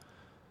potential.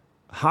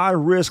 High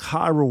risk,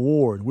 high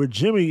reward. With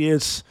Jimmy,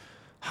 it's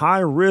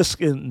high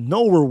risk and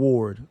no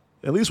reward.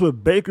 At least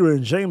with Baker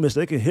and Jameis,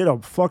 they can hit a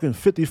fucking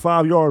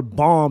 55-yard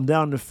bomb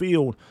down the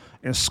field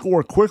and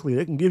score quickly.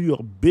 They can give you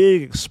a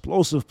big,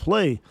 explosive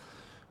play.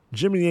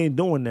 Jimmy ain't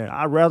doing that.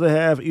 I'd rather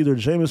have either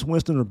Jameis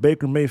Winston or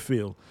Baker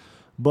Mayfield.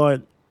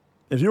 But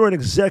if you're an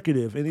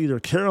executive in either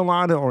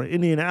Carolina or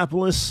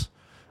Indianapolis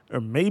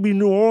or maybe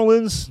New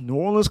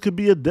Orleans could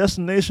be a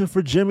destination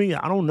for Jimmy.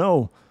 I don't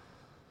know.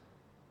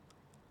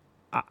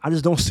 I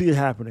just don't see it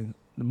happening.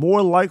 The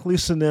more likely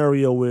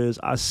scenario is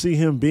I see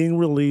him being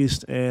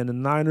released and the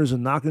Niners are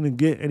not going to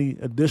get any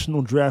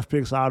additional draft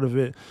picks out of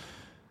it.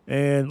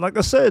 And like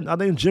I said, I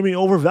think Jimmy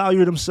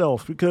overvalued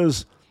himself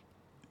because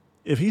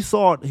if he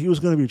thought he was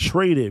going to be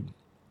traded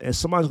and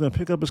somebody's going to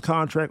pick up his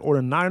contract or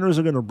the Niners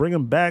are going to bring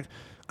him back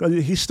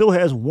because he still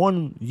has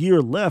 1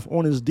 year left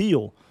on his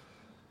deal.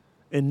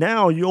 And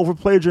now you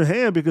overplayed your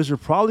hand because you're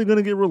probably going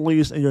to get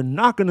released and you're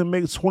not going to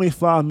make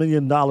 $25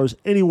 million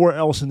anywhere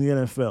else in the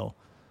NFL.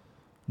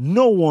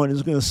 No one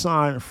is going to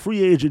sign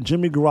free agent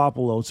Jimmy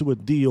Garoppolo to a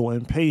deal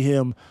and pay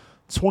him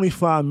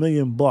 $25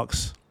 million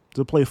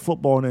to play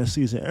football in that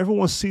season.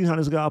 Everyone's seen how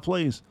this guy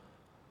plays.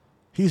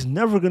 He's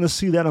never going to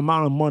see that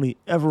amount of money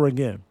ever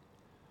again.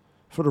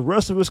 For the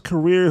rest of his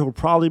career, he'll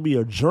probably be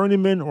a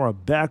journeyman or a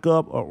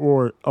backup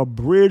or a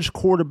bridge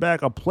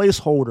quarterback, a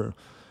placeholder,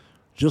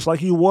 just like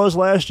he was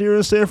last year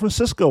in San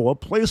Francisco, a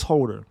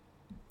placeholder.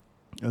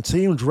 A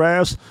team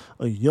drafts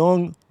a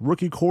young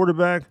rookie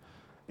quarterback,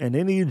 and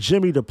they need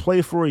Jimmy to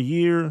play for a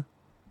year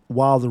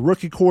while the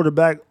rookie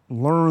quarterback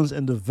learns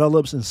and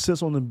develops and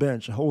sits on the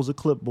bench and holds a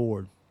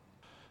clipboard.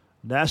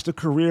 That's the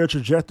career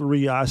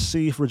trajectory I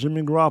see for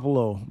Jimmy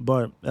Garoppolo.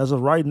 But as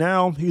of right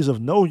now, he's of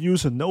no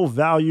use and no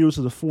value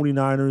to the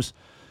 49ers.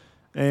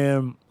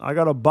 And I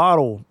got a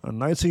bottle, a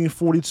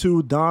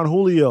 1942 Don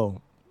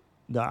Julio,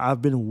 that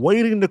I've been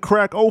waiting to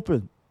crack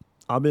open.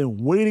 I've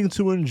been waiting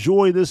to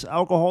enjoy this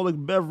alcoholic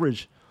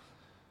beverage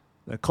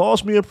that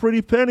cost me a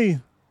pretty penny.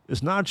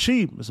 It's not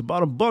cheap. It's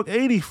about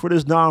 $1.80 for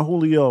this Don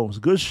Julio. It's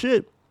good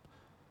shit.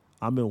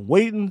 I've been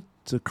waiting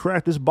to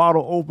crack this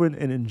bottle open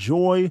and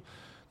enjoy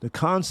the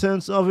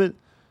contents of it.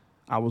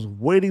 I was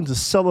waiting to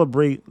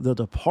celebrate the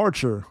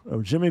departure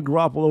of Jimmy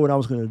Garoppolo, and I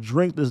was going to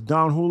drink this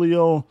Don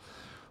Julio.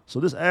 So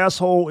this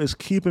asshole is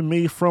keeping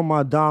me from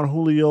my Don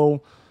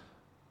Julio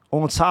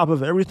on top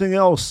of everything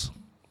else.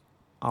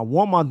 I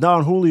want my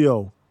Don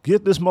Julio.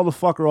 Get this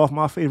motherfucker off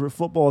my favorite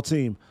football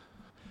team.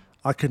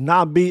 I could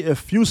not be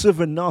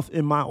effusive enough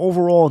in my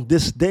overall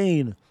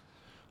disdain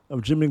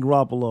of Jimmy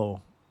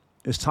Garoppolo.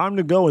 It's time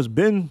to go. It's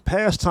been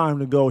past time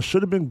to go.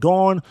 Should have been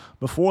gone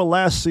before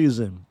last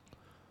season.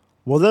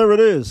 Well, there it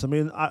is. I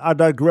mean, I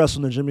digress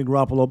on the Jimmy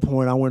Garoppolo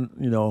point.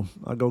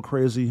 I go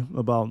crazy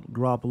about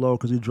Garoppolo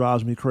because he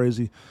drives me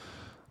crazy.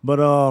 But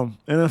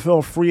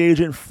NFL free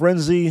agent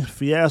frenzy,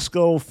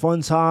 fiasco,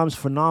 fun times,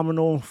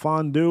 phenomenal,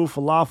 fondue,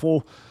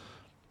 falafel,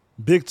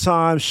 big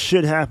time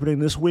shit happening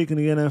this week in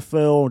the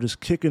NFL,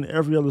 just kicking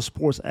every other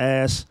sport's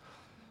ass.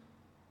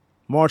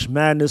 March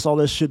Madness, all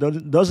that shit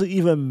doesn't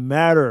even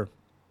matter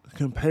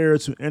compared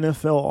to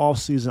NFL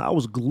offseason. I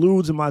was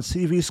glued to my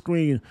TV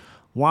screen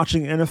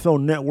watching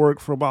NFL Network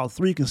for about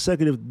 3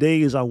 consecutive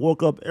days. I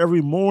woke up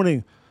every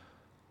morning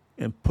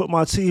and put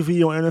my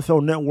TV on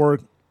NFL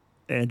Network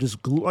and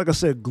just, like I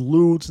said,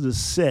 glued to the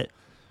set,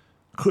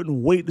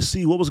 Couldn't wait to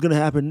see what was going to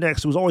happen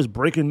next. It was always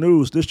breaking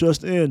news. This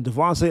just in.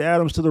 Devante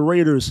Adams to the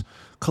Raiders.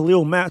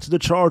 Khalil Mack to the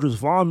Chargers.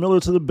 Von Miller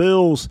to the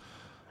Bills.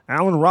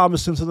 Allen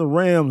Robinson to the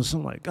Rams.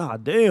 I'm like,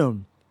 God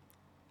damn.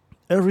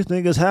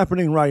 Everything is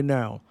happening right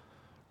now.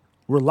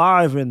 We're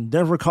live in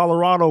Denver,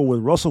 Colorado with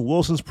Russell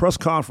Wilson's press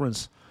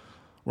conference.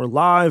 We're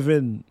live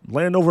in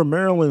Landover,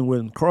 Maryland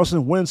with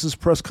Carson Wentz's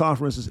press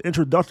conference, his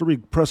introductory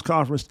press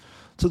conference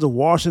to the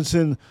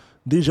Washington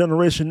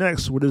D-Generation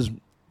X with his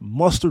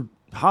mustard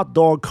hot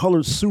dog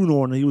colored suit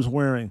on that he was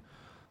wearing.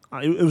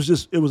 It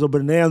was a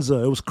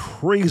bonanza. It was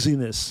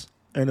craziness.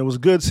 And it was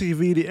good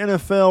TV. The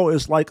NFL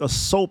is like a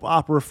soap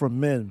opera for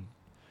men.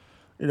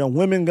 You know,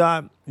 women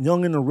got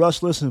Young and the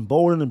Restless and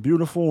Bold and the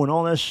Beautiful and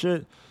all that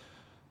shit.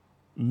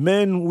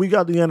 Men, we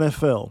got the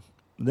NFL.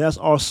 That's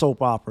our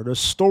soap opera. There's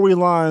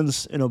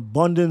storylines in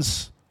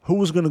abundance.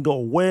 Who's going to go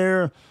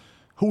where?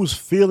 Whose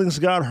feelings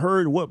got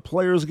hurt? What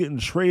players getting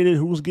traded?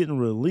 Who's getting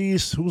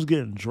released? Who's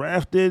getting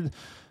drafted?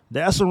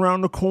 That's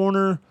around the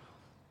corner.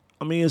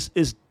 I mean,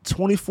 it's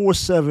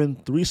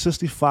 24/7,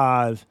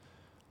 365,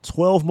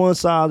 12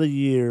 months out of the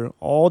year,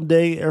 all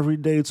day, every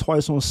day,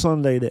 twice on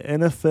Sunday. The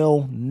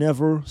NFL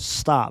never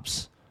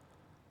stops.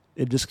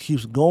 It just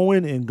keeps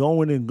going and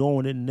going and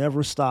going. It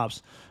never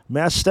stops.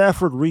 Matt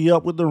Stafford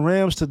re-upped with the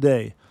Rams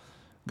today.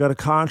 Got a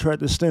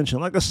contract extension.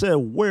 Like I said,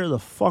 where the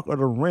fuck are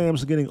the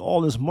Rams getting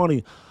all this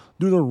money?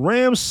 Do the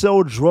Rams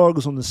sell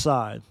drugs on the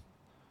side?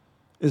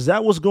 Is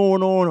that what's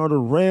going on? Are the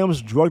Rams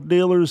drug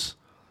dealers?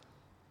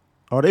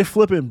 Are they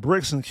flipping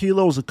bricks and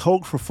kilos of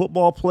coke for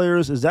football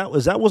players? Is that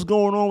what's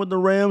going on with the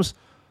Rams?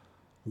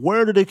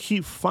 Where do they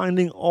keep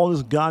finding all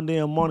this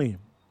goddamn money?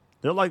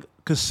 They're like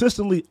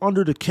consistently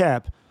under the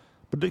cap,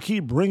 but they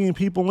keep bringing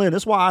people in.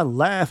 That's why I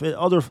laugh at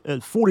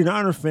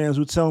 49er fans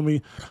who tell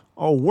me,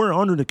 oh, we're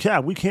under the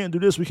cap. We can't do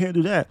this. We can't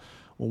do that.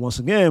 Well, once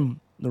again,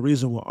 the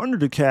reason we're under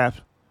the cap,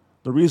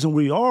 the reason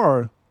we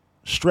are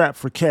strapped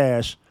for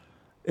cash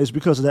is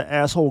because of that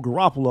asshole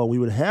Garoppolo. We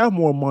would have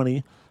more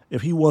money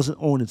if he wasn't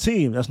on the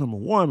team. That's number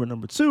one. But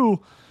number two,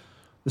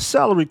 the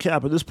salary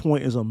cap at this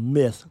point is a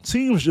myth.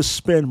 Teams just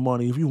spend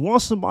money. If you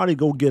want somebody,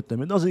 go get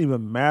them. It doesn't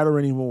even matter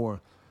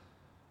anymore.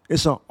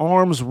 It's an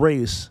arms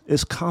race.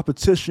 It's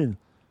competition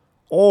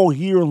all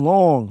year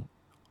long.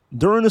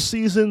 During the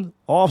season,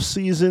 off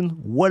season,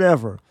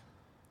 whatever.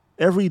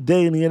 Every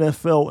day in the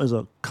NFL is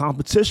a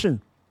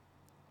competition.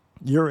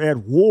 You're at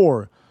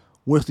war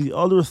with the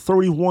other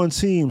 31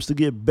 teams to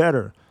get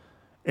better.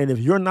 And if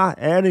you're not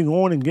adding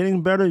on and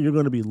getting better, you're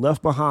going to be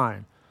left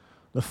behind.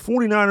 The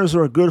 49ers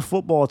are a good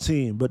football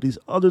team, but these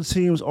other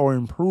teams are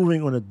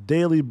improving on a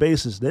daily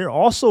basis. They're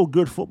also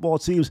good football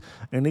teams,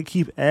 and they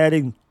keep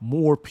adding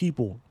more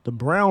people. The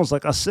Browns,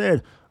 like I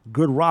said,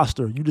 good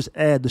roster. You just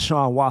add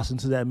Deshaun Watson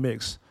to that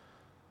mix.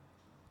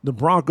 The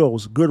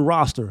Broncos, good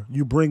roster.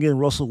 You bring in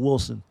Russell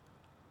Wilson.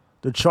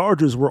 The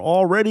Chargers were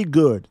already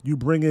good. You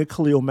bring in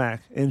Khalil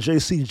Mack and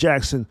J.C.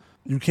 Jackson.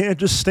 You can't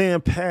just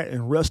stand pat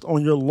and rest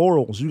on your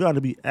laurels. You got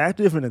to be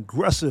active and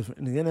aggressive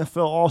in the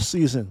NFL all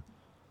season.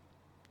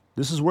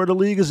 This is where the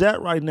league is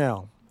at right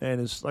now. And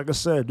it's, like I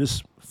said,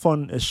 just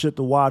fun as shit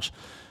to watch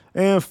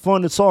and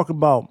fun to talk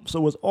about.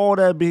 So with all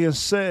that being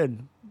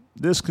said,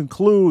 this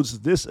concludes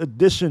this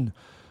edition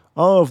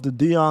of the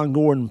Dion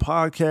Gordon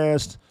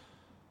podcast.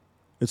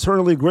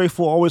 Eternally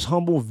grateful, always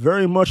humble,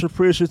 very much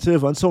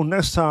appreciative. Until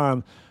next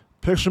time,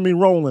 picture me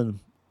rolling.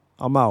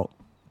 I'm out.